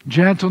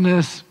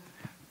 gentleness,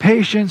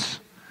 patience,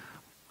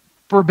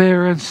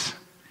 forbearance,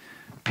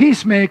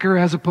 peacemaker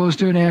as opposed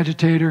to an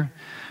agitator.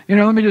 You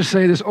know, let me just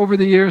say this. Over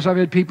the years, I've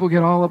had people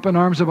get all up in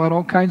arms about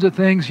all kinds of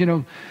things. You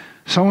know,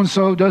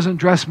 so-and-so doesn't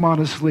dress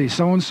modestly.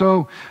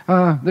 So-and-so,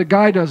 the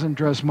guy doesn't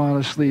dress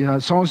modestly.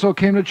 So-and-so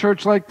came to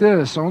church like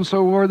this.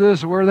 So-and-so wore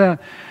this or wore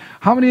that.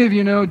 How many of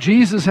you know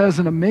Jesus has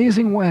an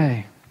amazing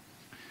way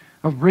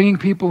of bringing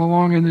people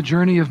along in the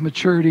journey of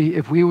maturity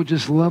if we would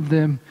just love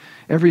them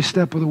every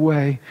step of the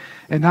way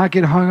and not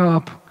get hung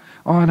up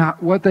on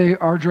what they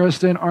are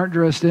dressed in, aren't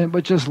dressed in,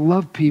 but just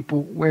love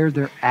people where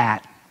they're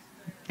at.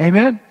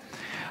 Amen?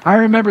 I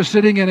remember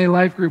sitting in a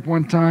life group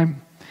one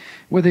time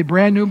with a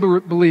brand new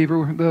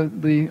believer,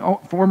 the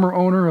former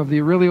owner of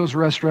the Aurelio's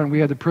restaurant we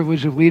had the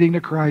privilege of leading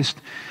to Christ.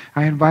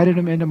 I invited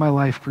him into my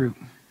life group.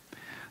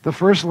 The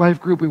first life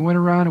group, we went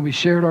around and we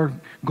shared our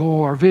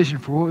goal, our vision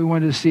for what we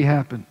wanted to see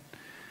happen.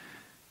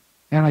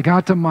 And I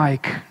got to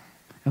Mike,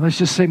 and let's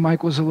just say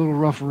Mike was a little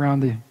rough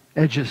around the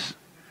edges.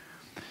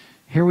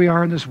 Here we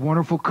are in this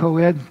wonderful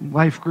co-ed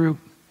life group,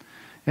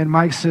 and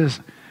Mike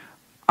says,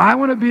 I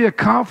want to be a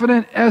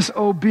confident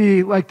SOB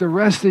like the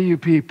rest of you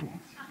people.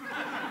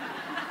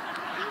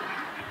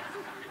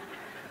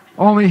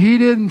 Only he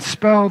didn't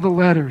spell the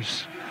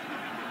letters.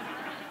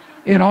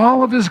 In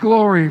all of his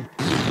glory,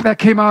 that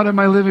came out in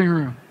my living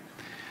room.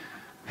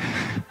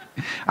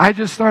 I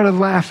just started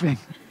laughing.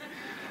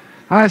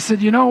 I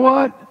said, you know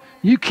what?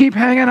 You keep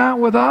hanging out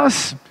with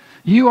us,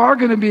 you are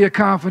going to be a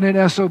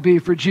confident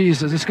SOB for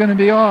Jesus. It's going to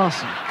be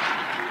awesome.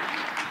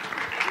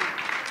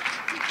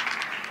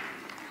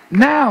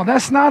 Now,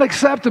 that's not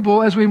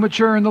acceptable as we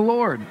mature in the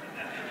Lord.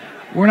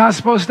 We're not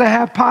supposed to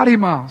have potty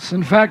mouths.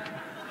 In fact,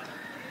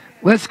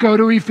 Let's go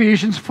to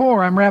Ephesians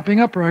 4. I'm wrapping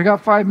up here. I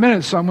got 5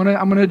 minutes, so I'm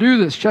gonna do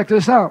this. Check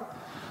this out.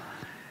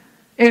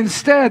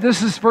 Instead,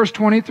 this is verse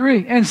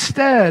 23.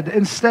 Instead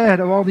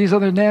of all these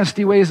other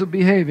nasty ways of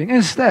behaving,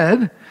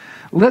 instead,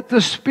 let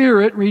the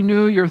Spirit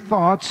renew your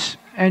thoughts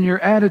and your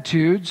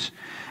attitudes,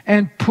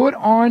 and put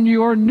on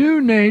your new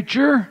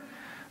nature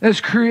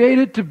that's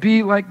created to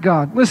be like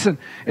God. Listen,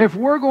 if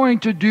we're going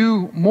to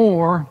do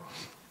more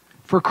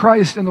for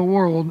Christ in the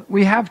world,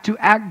 we have to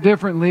act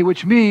differently,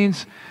 which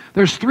means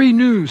there's 3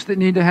 news that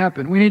need to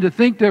happen. We need to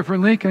think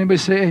differently. Can anybody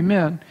say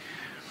amen?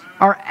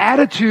 Our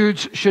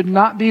attitudes should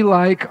not be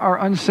like our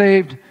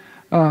unsaved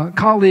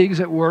colleagues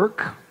at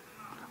work.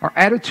 Our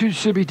attitudes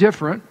should be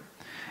different.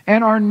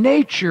 And our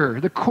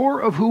nature, the core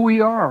of who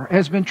we are,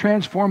 has been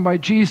transformed by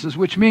Jesus,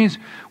 which means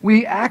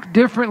we act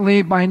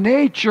differently by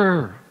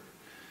nature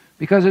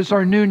because it's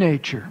our new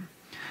nature.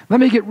 Let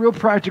me get real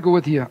practical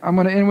with you. I'm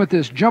going to end with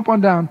this. Jump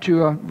on down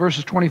to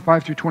verses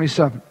 25 through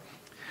 27.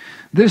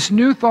 This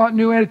new thought,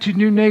 new attitude,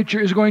 new nature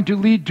is going to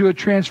lead to a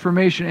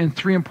transformation in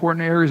 3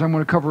 important areas. I'm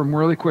going to cover them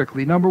really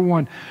quickly. Number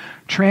 1,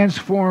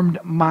 transformed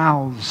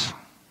mouths.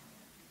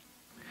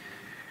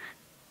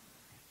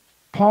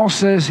 Paul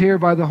says here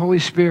by the Holy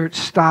Spirit,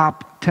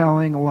 stop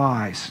telling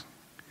lies.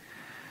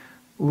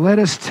 Let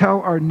us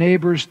tell our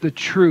neighbors the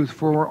truth,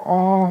 for we're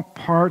all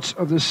parts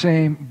of the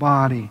same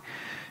body.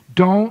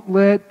 Don't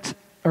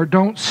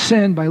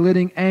sin by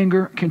letting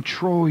anger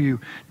control you.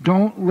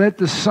 Don't let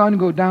the sun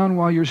go down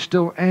while you're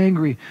still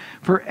angry,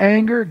 for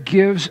anger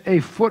gives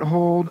a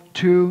foothold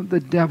to the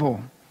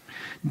devil.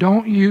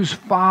 Don't use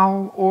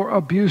foul or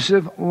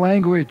abusive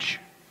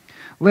language.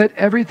 Let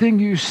everything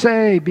you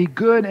say be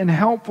good and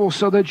helpful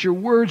so that your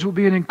words will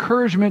be an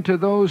encouragement to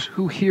those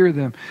who hear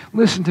them.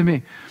 Listen to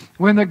me.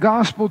 When the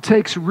gospel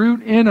takes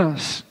root in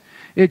us,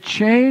 it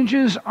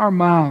changes our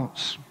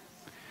mouths.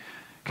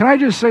 Can I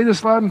just say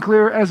this loud and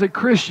clear? As a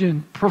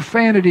Christian,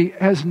 profanity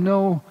has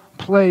no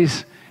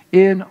place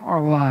in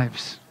our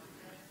lives.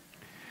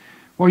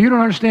 Well, you don't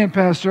understand,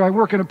 Pastor. I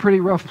work in a pretty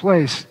rough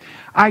place.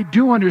 I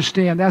do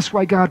understand. That's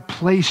why God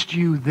placed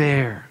you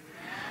there.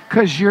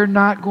 Because you're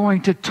not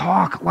going to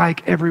talk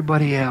like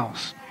everybody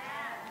else.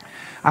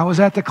 I was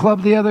at the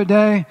club the other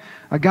day.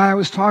 A guy I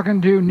was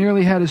talking to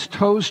nearly had his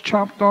toes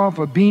chopped off.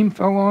 A beam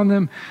fell on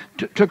them,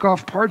 took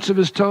off parts of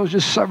his toes,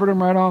 just severed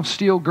them right off.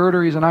 Steel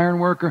girder, he's an iron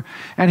worker.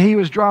 And he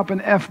was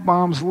dropping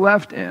F-bombs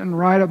left and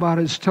right about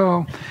his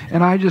toe.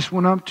 And I just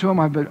went up to him.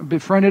 I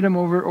befriended him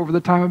over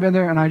the time I've been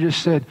there. And I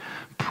just said,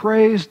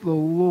 praise the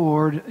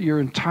Lord, your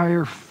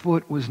entire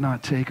foot was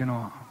not taken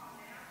off.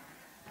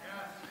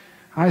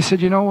 I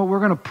said, you know what, we're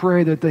going to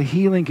pray that the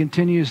healing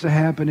continues to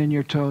happen in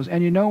your toes.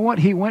 And you know what?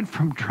 He went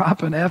from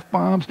dropping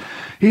F-bombs.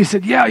 He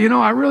said, yeah, you know,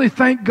 I really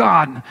thank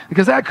God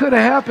because that could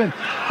have happened.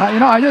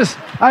 I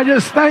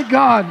just thank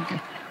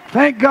God.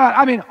 Thank God.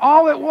 I mean,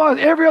 all it was,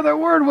 every other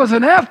word was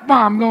an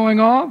F-bomb going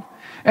off.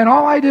 And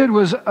all I did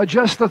was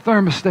adjust the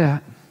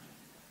thermostat.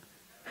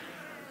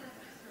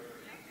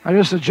 I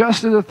just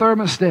adjusted the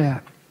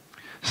thermostat.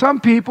 Some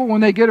people,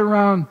 when they get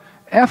around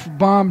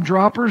F-bomb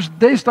droppers,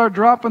 they start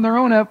dropping their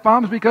own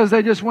F-bombs because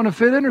they just want to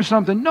fit in or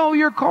something. No,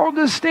 you're called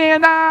to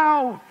stand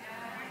out.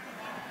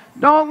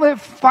 Don't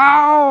let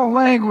foul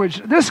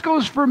language. This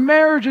goes for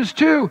marriages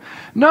too.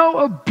 No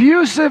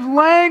abusive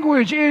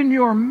language in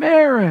your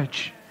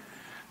marriage.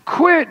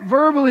 Quit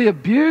verbally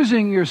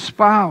abusing your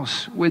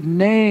spouse with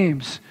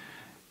names,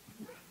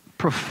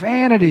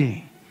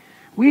 profanity.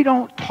 We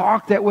don't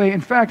talk that way.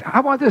 In fact,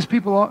 how about this?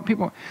 People,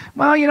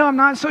 well, you know, I'm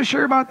not so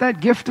sure about that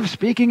gift of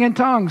speaking in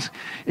tongues.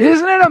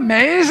 Isn't it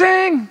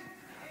amazing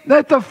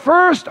that the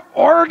first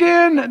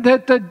organ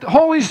that the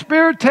Holy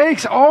Spirit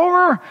takes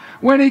over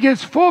when He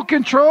gets full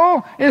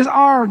control is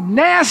our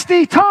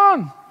nasty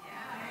tongue?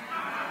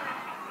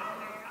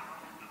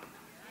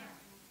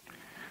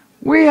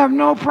 We have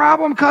no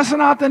problem cussing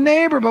out the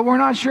neighbor, but we're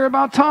not sure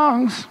about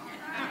tongues.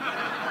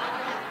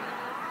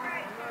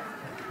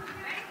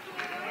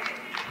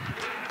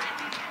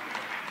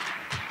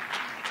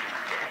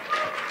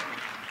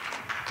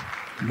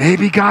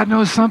 Maybe God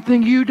knows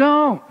something you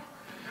don't.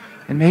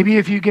 And maybe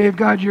if you gave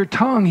God your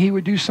tongue, He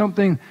would do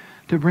something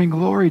to bring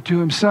glory to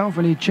Himself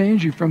and He'd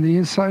change you from the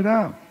inside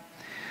out.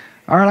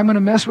 All right, I'm going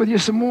to mess with you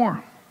some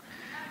more.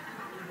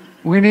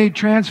 We need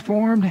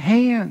transformed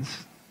hands.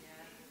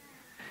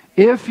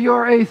 If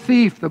you're a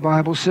thief, the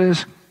Bible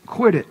says,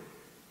 quit it.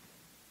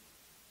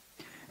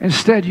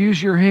 Instead,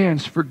 use your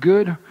hands for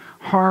good,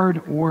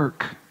 hard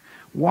work.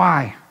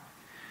 Why?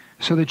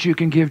 So that you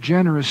can give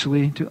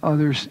generously to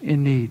others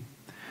in need.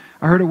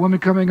 I heard a woman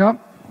coming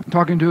up,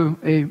 talking to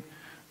a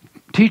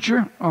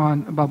teacher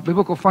about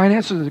biblical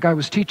finances. The guy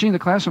was teaching the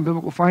class on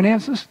biblical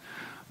finances.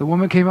 The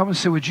woman came up and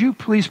said, would you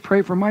please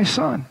pray for my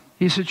son?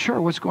 He said, sure,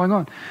 what's going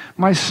on?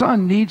 My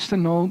son needs to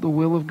know the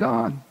will of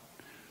God.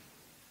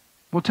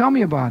 Well, tell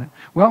me about it.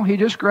 Well, he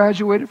just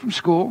graduated from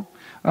school.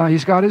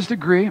 He's got his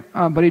degree,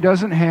 but he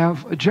doesn't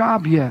have a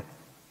job yet.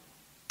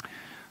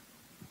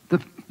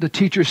 The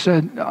teacher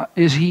said,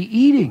 is he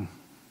eating?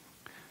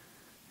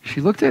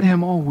 She looked at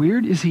him all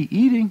weird. Is he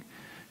eating?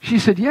 She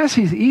said, yes,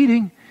 he's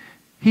eating.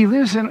 He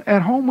lives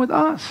at home with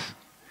us.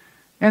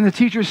 And the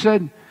teacher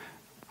said,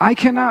 I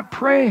cannot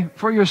pray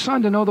for your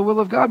son to know the will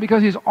of God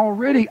because he's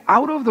already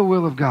out of the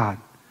will of God.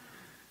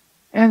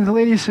 And the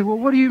lady said, well,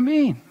 what do you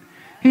mean?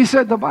 He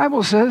said, the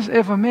Bible says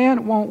if a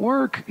man won't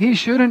work, he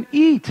shouldn't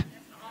eat.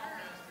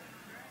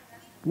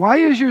 Why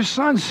is your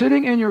son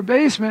sitting in your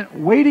basement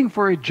waiting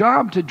for a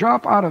job to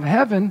drop out of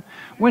heaven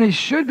when he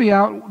should be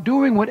out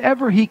doing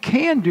whatever he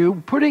can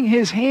do, putting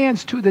his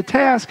hands to the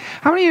task?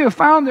 How many of you have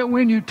found that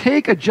when you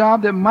take a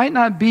job that might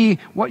not be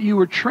what you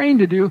were trained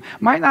to do,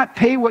 might not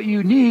pay what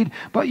you need,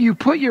 but you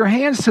put your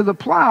hands to the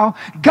plow,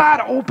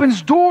 God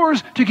opens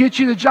doors to get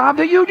you the job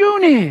that you do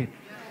need?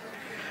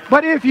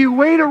 But if you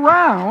wait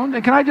around,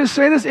 and can I just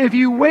say this? If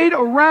you wait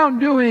around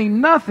doing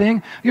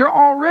nothing, you're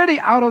already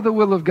out of the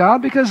will of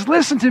God, because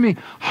listen to me,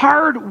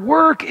 hard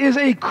work is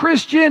a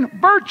Christian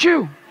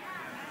virtue.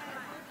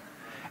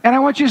 And I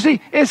want you to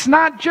see, it's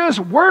not just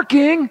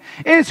working,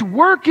 it's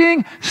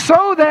working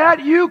so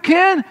that you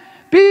can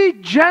be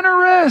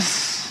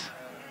generous.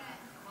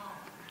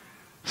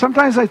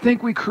 Sometimes I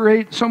think we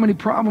create so many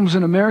problems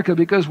in America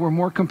because we're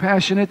more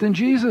compassionate than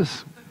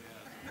Jesus.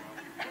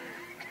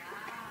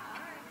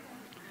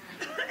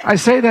 I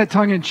say that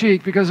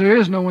tongue-in-cheek because there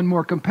is no one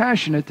more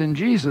compassionate than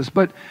Jesus,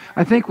 but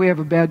I think we have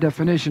a bad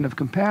definition of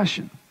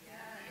compassion.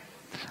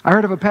 I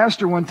heard of a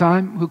pastor one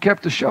time who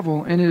kept a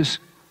shovel in his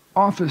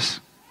office,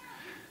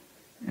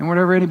 and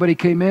whenever anybody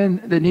came in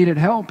that needed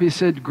help, he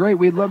said, great,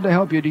 we'd love to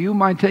help you. Do you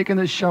mind taking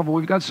this shovel?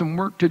 We've got some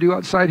work to do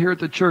outside here at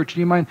the church. Do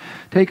you mind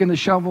taking the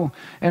shovel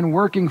and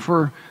working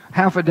for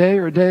half a day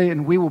or a day,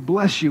 and we will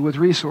bless you with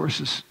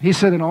resources? He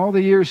said in all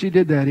the years he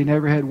did that, he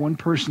never had one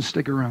person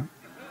stick around.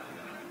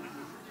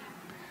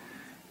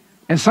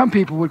 And some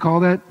people would call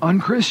that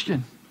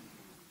unchristian.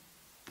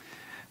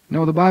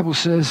 No, the Bible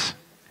says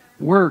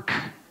work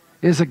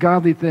is a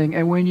godly thing.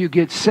 And when you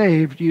get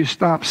saved, you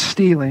stop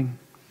stealing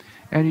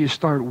and you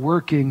start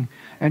working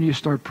and you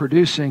start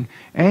producing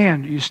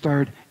and you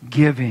start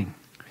giving.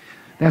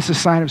 That's a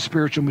sign of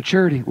spiritual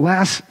maturity.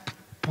 Last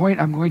point,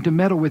 I'm going to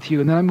meddle with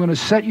you, and then I'm going to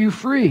set you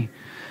free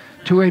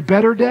to a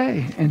better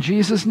day in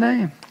Jesus'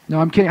 name.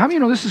 No, I'm kidding. How many of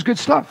you know this is good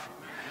stuff?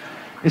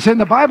 It's in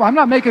the Bible. I'm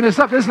not making this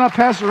up. This is not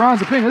Pastor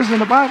Ron's opinion. This is in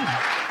the Bible.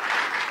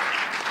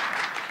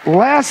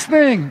 Last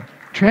thing,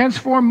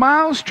 transformed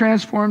mouths,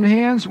 transformed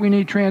hands. We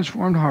need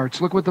transformed hearts.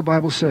 Look what the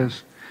Bible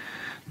says.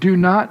 Do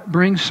not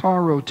bring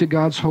sorrow to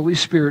God's Holy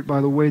Spirit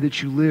by the way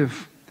that you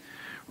live.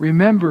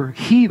 Remember,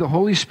 He, the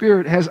Holy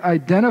Spirit, has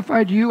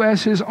identified you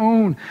as His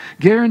own,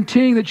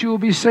 guaranteeing that you will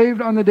be saved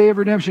on the day of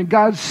redemption.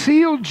 God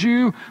sealed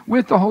you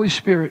with the Holy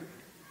Spirit.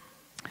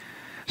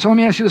 So let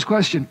me ask you this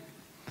question.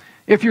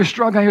 If you're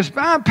struggling, you're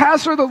saying,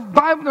 Pastor, the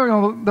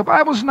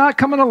Bible's not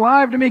coming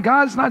alive to me.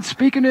 God's not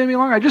speaking to me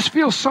longer. I just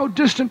feel so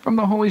distant from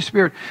the Holy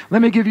Spirit.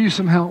 Let me give you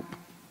some help.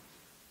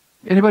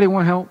 Anybody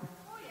want help?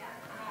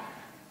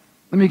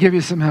 Let me give you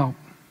some help.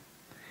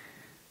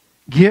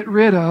 Get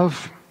rid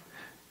of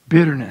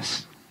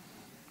bitterness.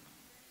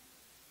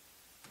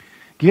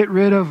 Get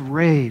rid of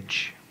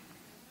rage.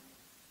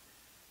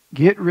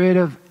 Get rid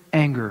of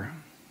anger.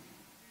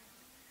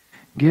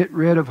 Get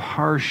rid of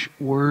harsh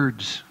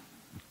words.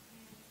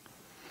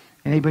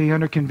 Anybody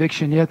under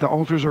conviction yet? The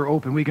altars are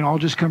open. We can all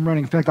just come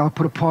running. In fact, I'll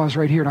put a pause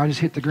right here and I'll just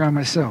hit the ground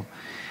myself.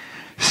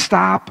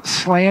 Stop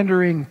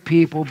slandering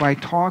people by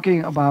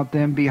talking about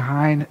them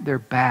behind their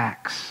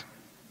backs,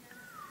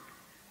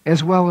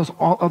 as well as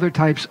all other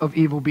types of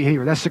evil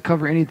behavior. That's to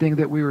cover anything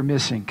that we were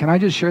missing. Can I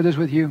just share this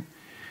with you?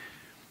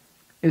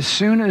 As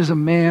soon as a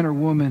man or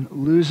woman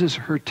loses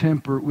her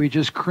temper, we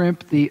just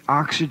crimp the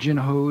oxygen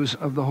hose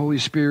of the Holy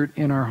Spirit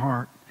in our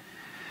heart.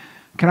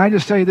 Can I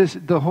just tell you this?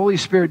 The Holy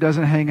Spirit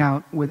doesn't hang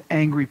out with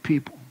angry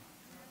people.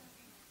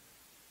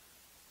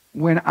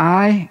 When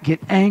I get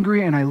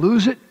angry and I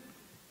lose it,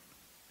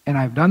 and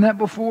I've done that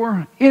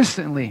before,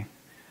 instantly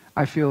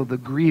I feel the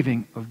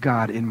grieving of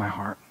God in my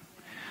heart.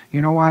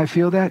 You know why I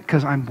feel that?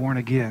 Because I'm born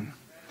again.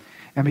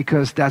 And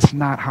because that's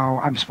not how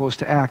I'm supposed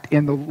to act.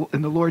 And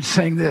the Lord's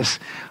saying this,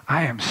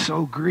 I am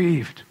so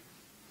grieved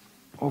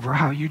over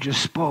how you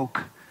just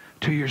spoke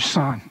to your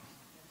son.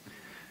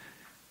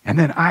 And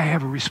then I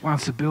have a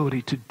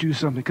responsibility to do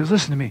something. Because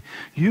listen to me,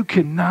 you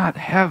cannot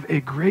have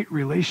a great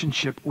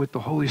relationship with the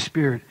Holy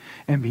Spirit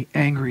and be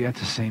angry at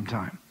the same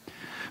time.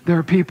 There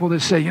are people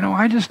that say,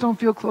 I just don't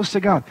feel close to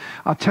God.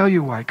 I'll tell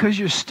you why. Because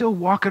you're still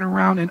walking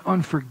around in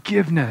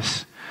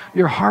unforgiveness.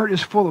 Your heart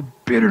is full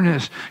of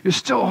bitterness. You're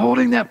still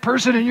holding that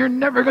person and you're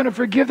never going to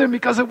forgive them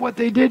because of what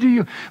they did to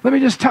you. Let me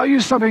just tell you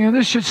something, and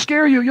this should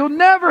scare you. You'll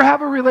never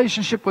have a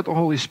relationship with the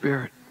Holy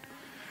Spirit.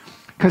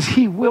 Because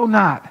He will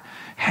not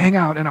hang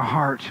out in a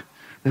heart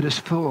that is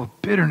full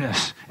of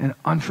bitterness and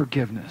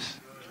unforgiveness.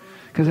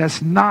 Because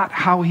that's not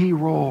how He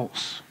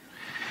rolls.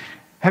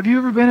 Have you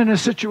ever been in a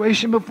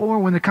situation before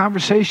when the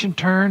conversation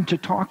turned to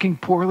talking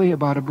poorly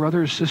about a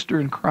brother or sister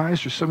in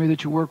Christ or somebody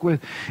that you work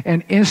with,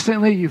 and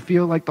instantly you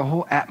feel like the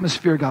whole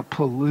atmosphere got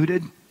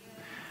polluted?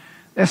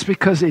 That's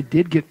because it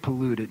did get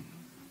polluted.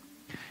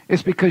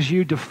 It's because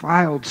you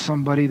defiled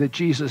somebody that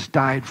Jesus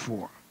died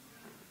for.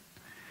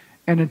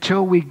 And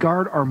until we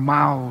guard our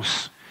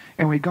mouths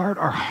and we guard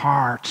our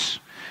hearts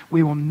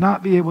we will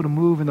not be able to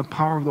move in the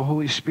power of the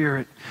Holy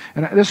Spirit.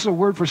 And this is a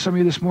word for some of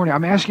you this morning.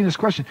 I'm asking this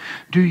question.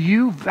 Do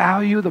you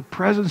value the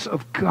presence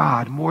of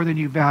God more than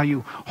you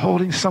value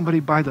holding somebody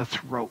by the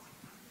throat?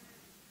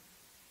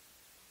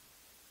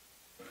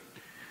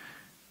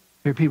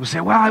 There are people say,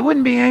 well, I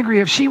wouldn't be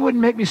angry if she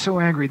wouldn't make me so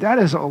angry. That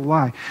is a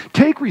lie.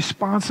 Take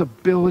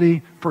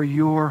responsibility for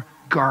your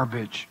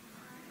garbage.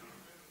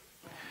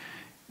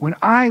 When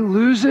I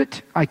lose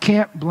it, I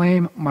can't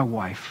blame my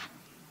wife.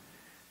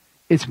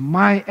 It's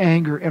my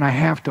anger, and I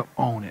have to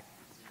own it.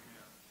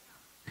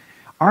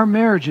 Our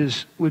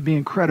marriages would be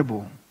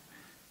incredible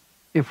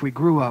if we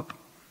grew up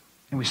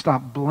and we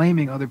stopped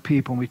blaming other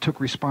people and we took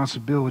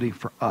responsibility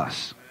for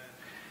us.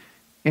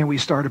 And we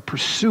started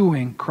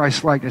pursuing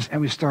Christ-likeness,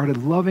 and we started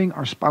loving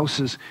our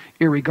spouses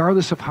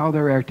irregardless of how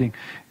they're acting.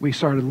 We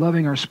started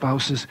loving our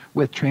spouses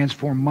with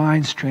transformed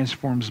minds,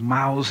 transformed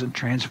mouths, and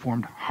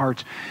transformed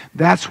hearts.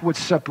 That's what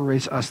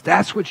separates us.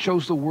 That's what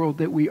shows the world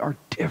that we are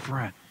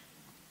different.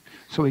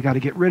 So we got to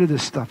get rid of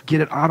this stuff.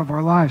 Get it out of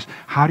our lives.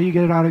 How do you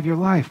get it out of your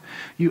life?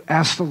 You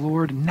ask the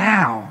Lord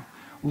now,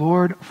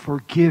 Lord,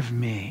 forgive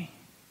me.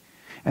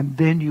 And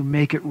then you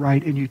make it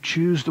right, and you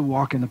choose to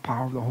walk in the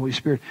power of the Holy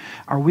Spirit.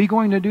 Are we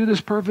going to do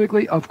this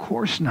perfectly? Of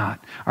course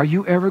not. Are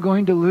you ever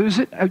going to lose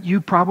it?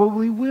 You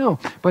probably will.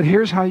 But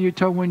here's how you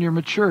tell when you're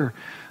mature.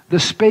 The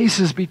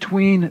spaces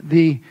between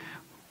the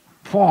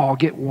fall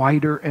get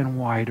wider and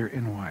wider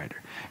and wider.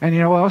 And you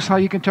know else how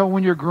you can tell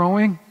when you're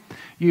growing?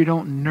 You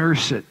don't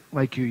nurse it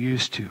like you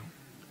used to.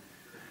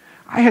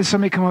 I had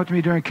somebody come up to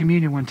me during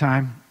communion one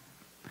time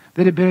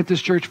that had been at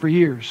this church for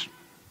years.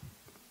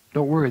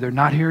 Don't worry, they're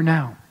not here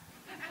now.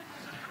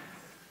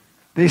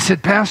 They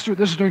said, Pastor,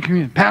 this is during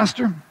communion,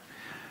 Pastor,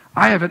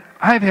 I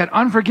have had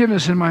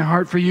unforgiveness in my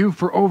heart for you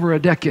for over a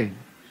decade.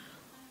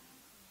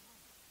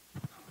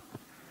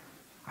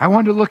 I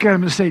wanted to look at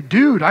him and say,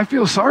 dude, I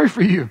feel sorry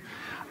for you.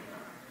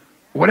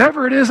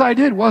 Whatever it is I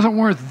did wasn't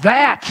worth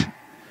that.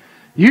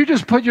 You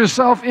just put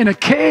yourself in a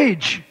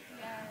cage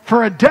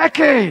for a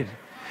decade.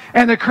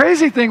 And the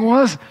crazy thing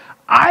was,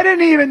 I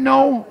didn't even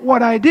know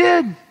what I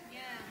did.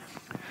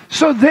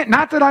 So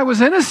not that I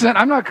was innocent,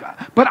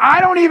 but I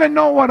don't even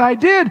know what I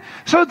did.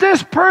 So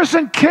this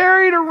person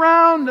carried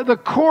around the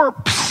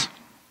corpse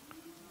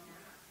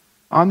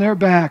on their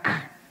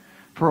back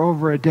for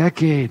over a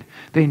decade.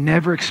 They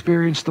never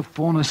experienced the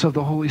fullness of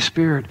the Holy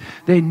Spirit.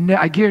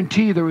 I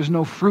guarantee you there was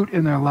no fruit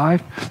in their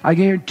life. I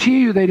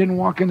guarantee you they didn't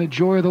walk in the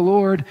joy of the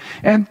Lord.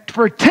 And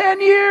for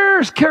 10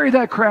 years, carried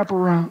that crap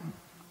around.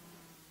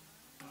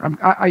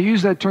 I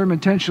use that term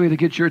intentionally to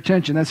get your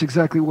attention. That's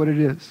exactly what it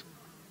is.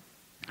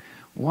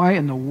 Why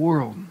in the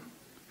world,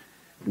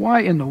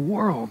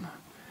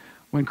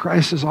 when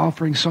Christ is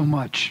offering so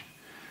much,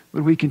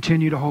 would we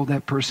continue to hold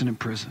that person in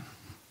prison?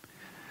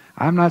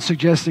 I'm not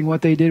suggesting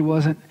what they did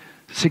wasn't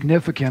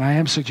significant. I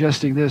am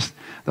suggesting this: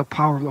 the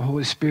power of the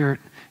Holy Spirit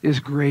is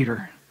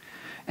greater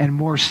and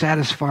more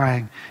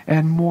satisfying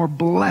and more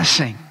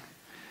blessing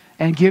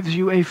and gives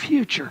you a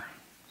future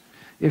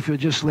if you'll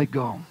just let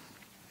go.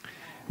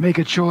 Make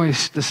a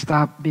choice to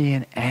stop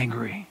being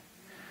angry.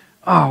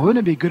 Oh,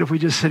 wouldn't it be good if we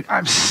just said,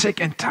 I'm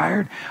sick and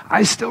tired.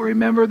 I still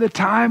remember the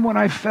time when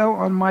I fell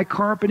on my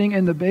carpeting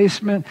in the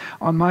basement,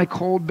 on my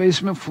cold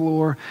basement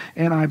floor,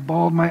 and I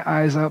bawled my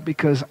eyes out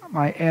because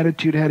my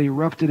attitude had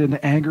erupted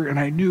into anger, and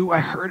I knew I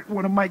hurt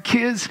one of my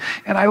kids,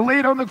 and I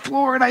laid on the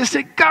floor, and I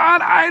said,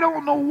 God, I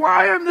don't know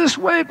why I'm this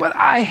way, but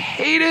I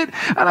hate it,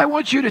 and I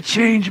want you to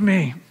change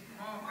me.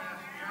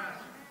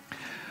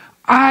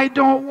 I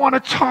don't want to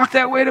talk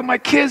that way to my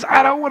kids.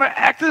 I don't want to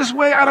act this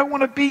way. I don't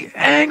want to be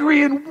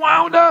angry and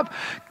wound up.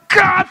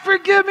 God,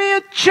 forgive me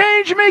and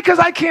change me because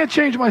I can't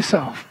change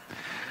myself.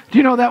 Do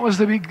you know that was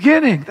the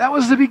beginning? That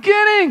was the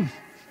beginning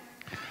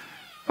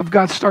of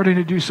God starting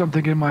to do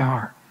something in my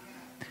heart.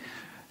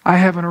 I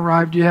haven't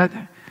arrived yet,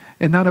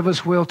 and none of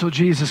us will till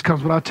Jesus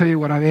comes, but I'll tell you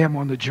what, I am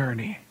on the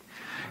journey.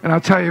 And I'll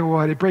tell you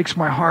what, it breaks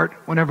my heart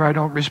whenever I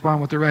don't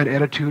respond with the right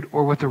attitude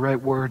or with the right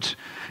words.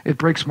 It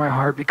breaks my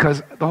heart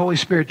because the Holy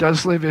Spirit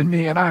does live in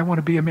me, and I want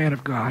to be a man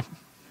of God.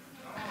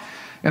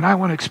 And I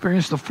want to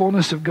experience the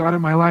fullness of God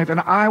in my life,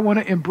 and I want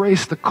to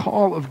embrace the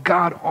call of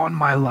God on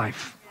my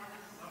life.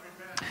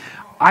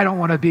 I don't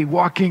want to be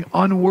walking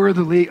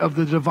unworthily of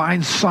the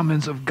divine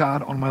summons of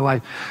God on my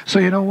life. So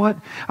you know what?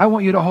 I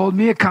want you to hold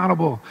me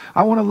accountable.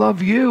 I want to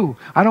love you.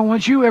 I don't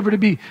want you ever to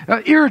be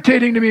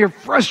irritating to me or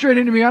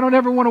frustrating to me. I don't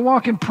ever want to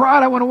walk in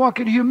pride. I want to walk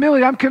in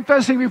humility. I'm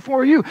confessing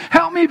before you.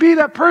 Help me be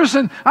that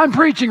person I'm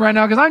preaching right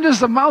now, because I'm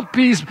just a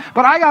mouthpiece,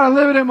 but I got to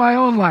live it in my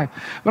own life.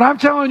 But I'm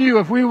telling you,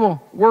 if we will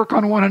work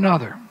on one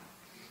another,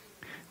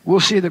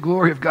 we'll see the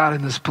glory of God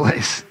in this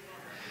place.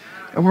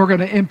 And we're going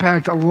to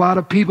impact a lot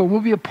of people.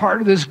 We'll be a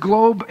part of this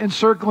globe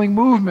encircling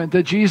movement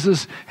that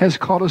Jesus has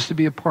called us to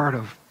be a part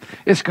of.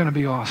 It's going to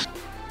be awesome.